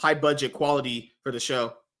high budget quality for the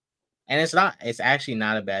show. And it's actually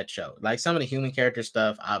not a bad show. Like, some of the human character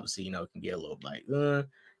stuff, obviously, can get a little like,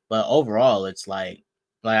 but overall, it's like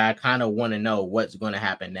I kind of want to know what's going to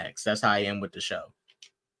happen next. That's how I am with the show.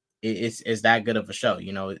 It's that good of a show,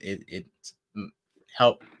 it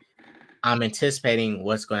help. I'm anticipating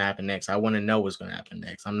what's going to happen next. I want to know what's going to happen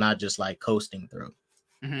next. I'm not just like coasting through.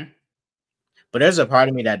 But there's a part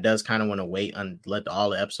of me that does kind of want to wait and let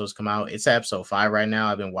all the episodes come out. It's episode 5 right now.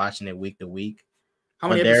 I've been watching it week to week. How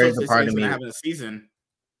many episodes did they say going to have in the season?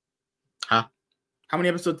 Huh? How many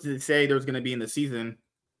episodes did they say there was going to be in the season?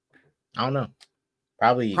 I don't know.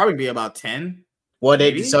 Probably be about 10. Well,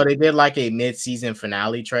 they did like a mid-season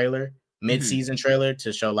finale trailer, mid-season trailer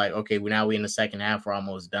to show like, okay, now we're in the second half. We're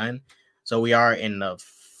almost done. So we are in the,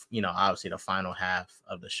 obviously the final half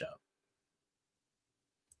of the show.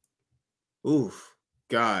 Oof,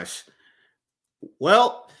 gosh.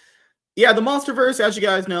 Well, yeah, the MonsterVerse, as you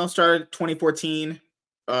guys know, started 2014.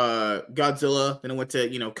 Godzilla, then it went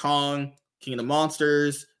to, Kong, King of the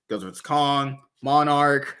Monsters, Godzilla vs. Kong,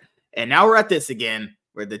 Monarch, and now we're at this again,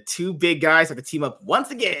 where the two big guys have to team up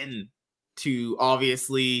once again to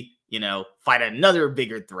obviously, fight another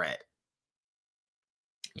bigger threat.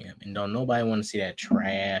 Yeah, and don't nobody want to see that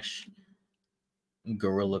trash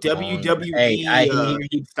gorilla WWE. Hey,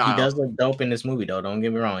 he does look dope in this movie, though. Don't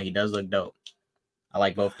get me wrong, he does look dope. I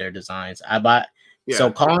like both their designs.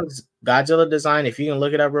 So Kong's Godzilla design, if you can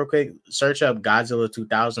look it up real quick, search up Godzilla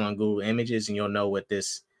 2000 on Google Images, and you'll know what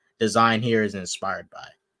this design here is inspired by.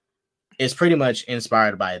 It's pretty much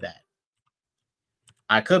inspired by that.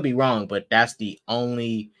 I could be wrong, but that's the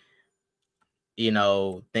only,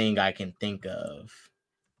 thing I can think of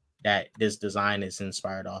that this design is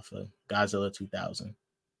inspired off of Godzilla 2000.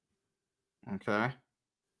 Okay.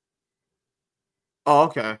 Oh,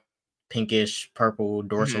 okay. Pinkish purple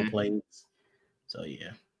dorsal plates. So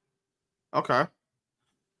yeah. Okay.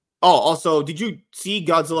 Oh, also, did you see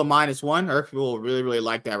Godzilla -1? Or people really, really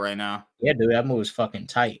like that right now. Yeah, dude, that movie was fucking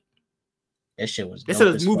tight. That shit was. They said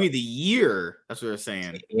it's movie of the year. That's what they're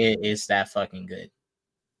saying. It's that fucking good.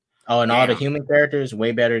 Oh, and all the human characters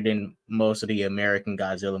way better than most of the American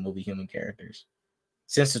Godzilla movie human characters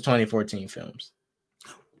since the 2014 films.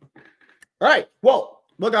 All right. Well,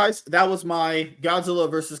 guys, that was my Godzilla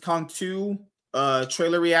versus Kong 2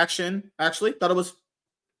 trailer reaction. Actually, thought it was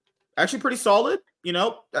actually pretty solid.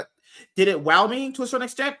 Did it wow me to a certain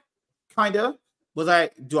extent? Kinda.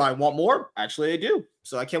 Do I want more? Actually, I do.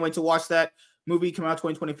 So I can't wait to watch that movie come out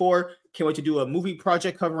 2024. Can't wait to do a movie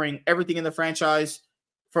project covering everything in the franchise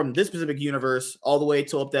from this specific universe all the way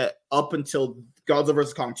up until Godzilla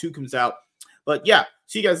vs. Kong 2 comes out. But yeah,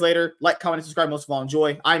 see you guys later. Like, comment, and subscribe. Most of all,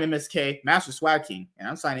 enjoy. I'm MSK, Master Swag King, and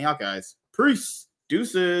I'm signing out, guys. Peace.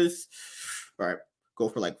 Deuces. All right, go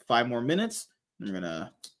for like 5 more minutes. I'm going to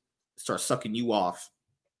start sucking you off.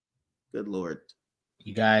 Good Lord.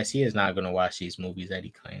 You guys, he is not going to watch these movies that he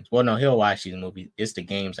claims. Well, no, he'll watch these movies. It's the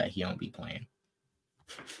games that he don't be playing.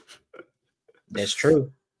 That's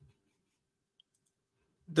true.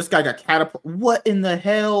 This guy got catapulted. What in the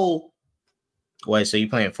hell? Wait, so you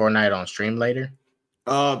playing Fortnite on stream later?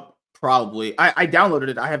 Probably. I downloaded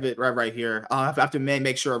it. I have it right here. I have to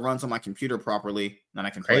make sure it runs on my computer properly, then I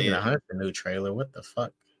can play it. The new trailer. What the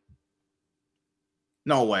fuck?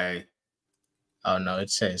 No way. Oh no, it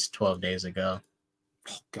says 12 days ago.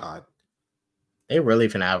 Oh God. They really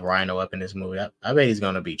finna have Rhino up in this movie. I bet he's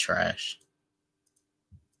gonna be trash.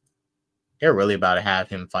 They're really about to have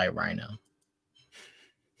him fight Rhino.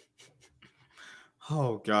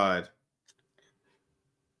 Oh God.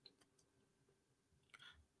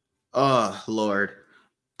 Oh Lord.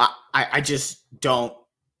 I just don't.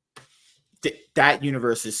 That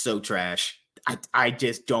universe is so trash. I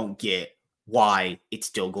just don't get why it's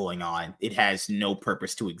still going on. It has no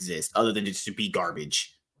purpose to exist other than just to be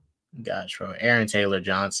garbage. Gosh, bro. Aaron Taylor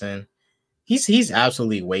Johnson. He's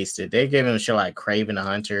absolutely wasted. They're giving him shit like Kraven the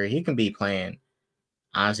Hunter. He can be playing,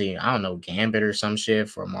 honestly, I don't know, Gambit or some shit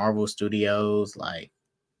for Marvel Studios. Like,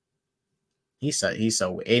 he's so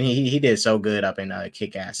and he did so good up in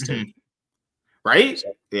Kick-Ass too. Right?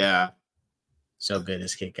 Yeah. So good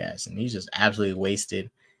as Kick-Ass. And he's just absolutely wasted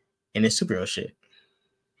in his superhero shit.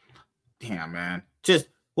 Damn, man. Just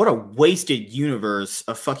what a wasted universe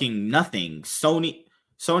of fucking nothing. Sony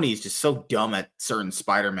is just so dumb at certain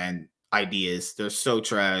Spider-Man ideas. They're so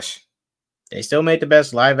trash. They still made the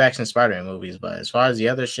best live action Spider-Man movies, but as far as the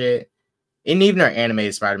other shit, and even their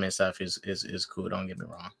animated Spider-Man stuff is cool, don't get me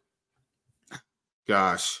wrong.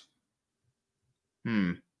 Gosh.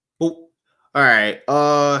 Well, all right.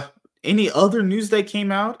 Any other news that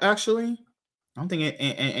came out, actually? I don't think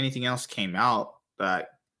anything else came out that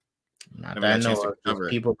not that I know of.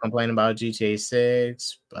 People complaining about GTA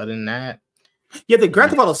 6. Other than that, yeah, the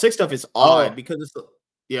Grand Theft Auto 6 stuff is odd because it's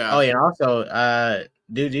yeah. Oh, yeah, and also,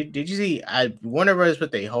 did you see? Warner Bros.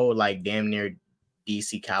 Put the whole like damn near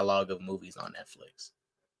DC catalog of movies on Netflix.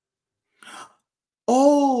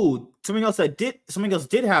 Oh, something else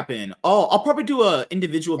did happen. Oh, I'll probably do a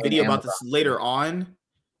individual video about this later on.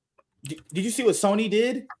 Did you see what Sony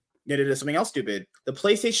did? They did something else stupid. The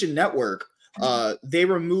PlayStation Network, they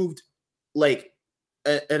removed like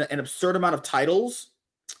an absurd amount of titles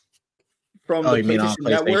from the PlayStation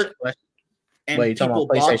Network. And wait, you talking about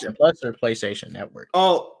PlayStation Plus or PlayStation Network?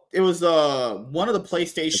 Oh, it was one of the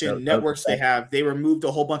PlayStation networks they have. They removed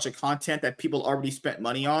a whole bunch of content that people already spent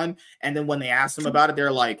money on, and then when they asked them about it,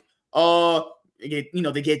 they're like, "Oh, they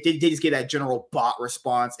just get that general bot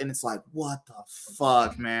response," and it's like, "What the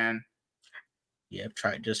fuck, man?" Yeah,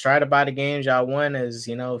 try to buy the games y'all want as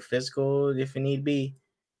physical if it need be.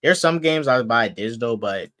 There's some games I would buy digital,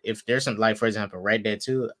 but if there's some, like for example Red Dead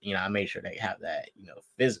 2, I make sure they have that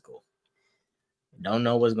physical. Don't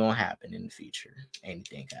know what's gonna happen in the future.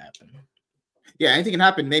 Anything can happen. Yeah, anything can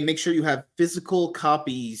happen. They make sure you have physical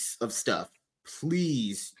copies of stuff,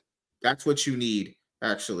 please. That's what you need,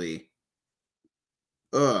 actually.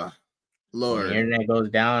 Lord. When the internet goes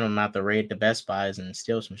down, I'm about to raid the Best Buys and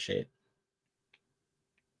steal some shit.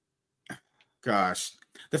 Gosh,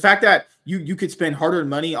 the fact that you could spend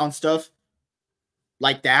hard-earned money on stuff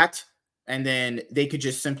like that, and then they could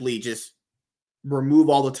just simply just remove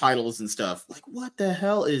all the titles and stuff. Like, what the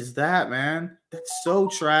hell is that, man? That's so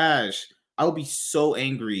trash. I would be so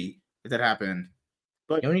angry if that happened.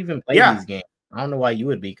 But you don't even play these games. I don't know why you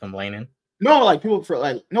would be complaining. No, like people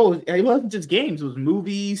no, it wasn't just games. It was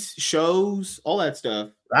movies, shows, all that stuff.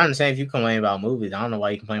 I understand if you complain about movies. I don't know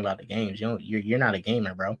why you complain about the games. You're not a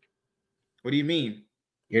gamer, bro. What do you mean?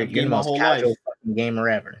 You're the most casual fucking gamer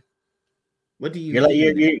ever. What do you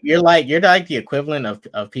mean? You're like the equivalent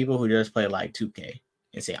of people who just play like 2K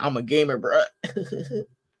and say, I'm a gamer, bro. Are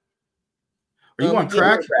you on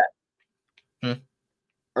crack?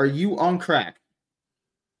 Are you on crack?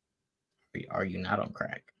 Are you not on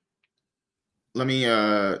crack? Let me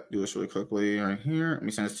do this really quickly right here. Let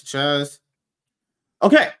me send this to Chaz.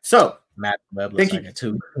 Okay, so Matt Webb looks like a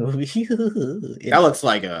 2 movie.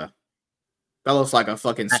 That looks like a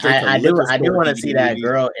fucking straight. I do want to see that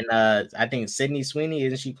girl in I think Sydney Sweeney,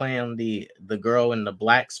 isn't she playing the girl in the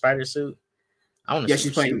black spider suit? I want to. Yeah,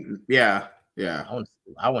 she's playing. Yeah.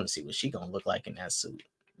 I want to see what she gonna look like in that suit.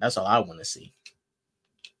 That's all I want to see.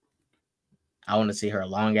 I want to see her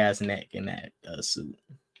long ass neck in that suit.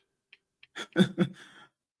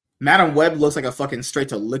 Madam Web looks like a fucking straight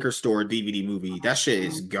to liquor store DVD movie. That shit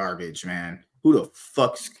is garbage, man. Who the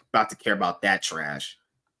fuck's about to care about that trash?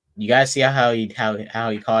 You guys see how he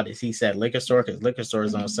called it? He said liquor store because liquor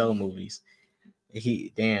stores don't sell movies.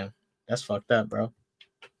 Damn, that's fucked up, bro.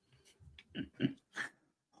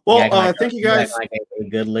 Well, thank you guys. Like a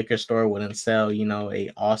good liquor store wouldn't sell, a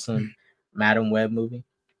awesome Madam Web movie.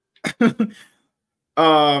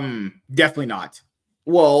 Definitely not.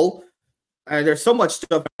 Well, there's so much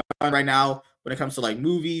stuff on right now when it comes to like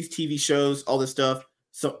movies, TV shows, all this stuff.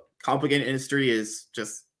 So complicated industry is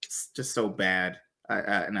just so bad.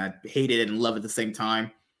 And I hate it and love it at the same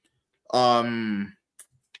time. God,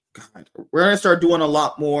 we're gonna start doing a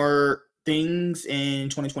lot more things in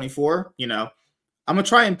 2024. I'm gonna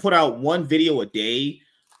try and put out one video a day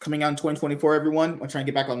coming out in 2024. Everyone, I'm trying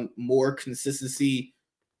to get back on more consistency.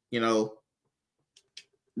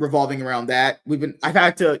 revolving around that. I've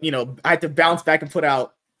had to, I had to bounce back and put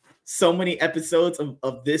out so many episodes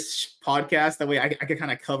of this podcast. That way I could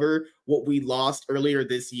kind of cover what we lost earlier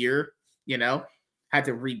this year, had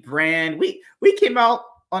to rebrand. We came out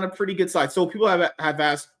on a pretty good side. So people have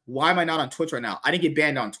asked, why am I not on Twitch right now? I didn't get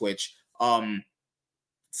banned on Twitch.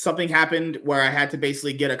 Something happened where I had to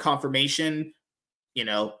basically get a confirmation,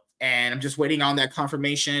 and I'm just waiting on that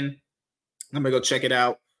confirmation. I'm gonna go check it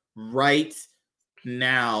out right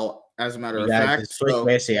now, as a matter of fact.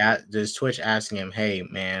 Just Twitch asking him, hey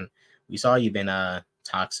man, we saw you've been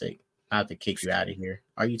toxic. I have to kick you out of here.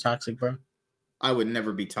 Are you toxic, bro? I would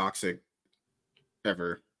never be toxic.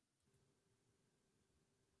 Ever.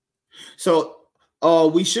 So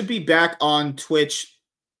we should be back on Twitch,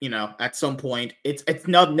 at some point. It's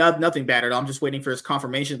nothing bad at all. I'm just waiting for his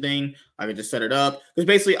confirmation thing. I can just set it up. Because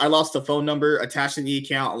basically I lost the phone number attached to the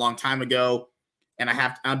account a long time ago. And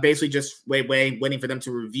I'm basically just waiting for them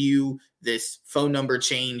to review this phone number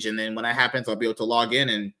change. And then when that happens, I'll be able to log in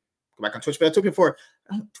and go back on Twitch. But I told you before,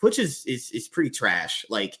 Twitch is pretty trash.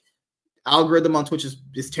 Like, algorithm on Twitch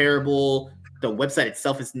is terrible. The website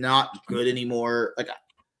itself is not good anymore. Like,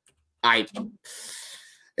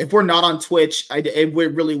 if we're not on Twitch, it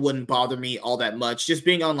really wouldn't bother me all that much. Just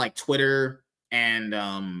being on like Twitter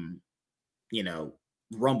and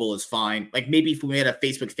Rumble is fine. Like, maybe if we made a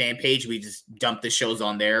Facebook fan page, we just dump the shows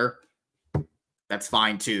on there. That's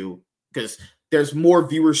fine too, because there's more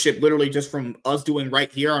viewership literally just from us doing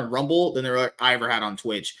right here on Rumble than I ever had on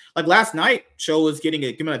Twitch. Like last night, show was getting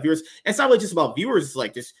a good amount of viewers. And it's not really just about viewers. It's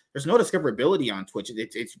like there's no discoverability on Twitch.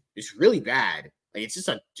 It's really bad. Like it's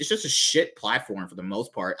just a shit platform for the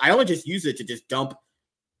most part. I only just use it to just dump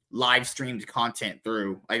live streamed content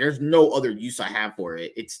through. Like there's no other use I have for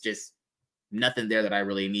it. It's just nothing there that I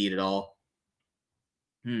really need at all.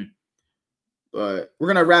 But we're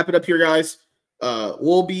gonna wrap it up here, guys.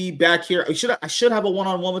 We'll be back here. I should have a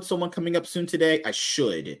one-on-one with someone coming up soon today. I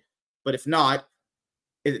should, but if not,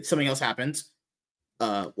 if something else happens,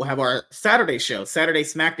 we'll have our Saturday show, Saturday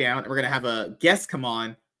SmackDown, and we're gonna have a guest come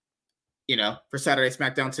on, for Saturday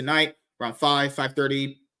SmackDown tonight around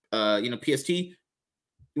 5:30, PST.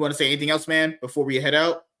 You want to say anything else, man, before we head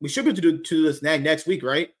out? We should be able to do this next week,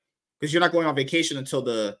 right? Because you're not going on vacation until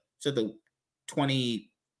the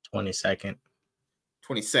 22nd.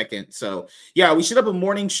 So yeah, we should have a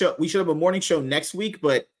morning show. We should have a morning show next week,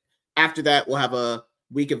 but after that, we'll have a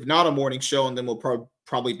week of not a morning show, and then we'll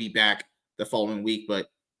probably be back the following week. But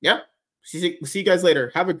yeah, see you guys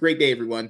later. Have a great day, everyone.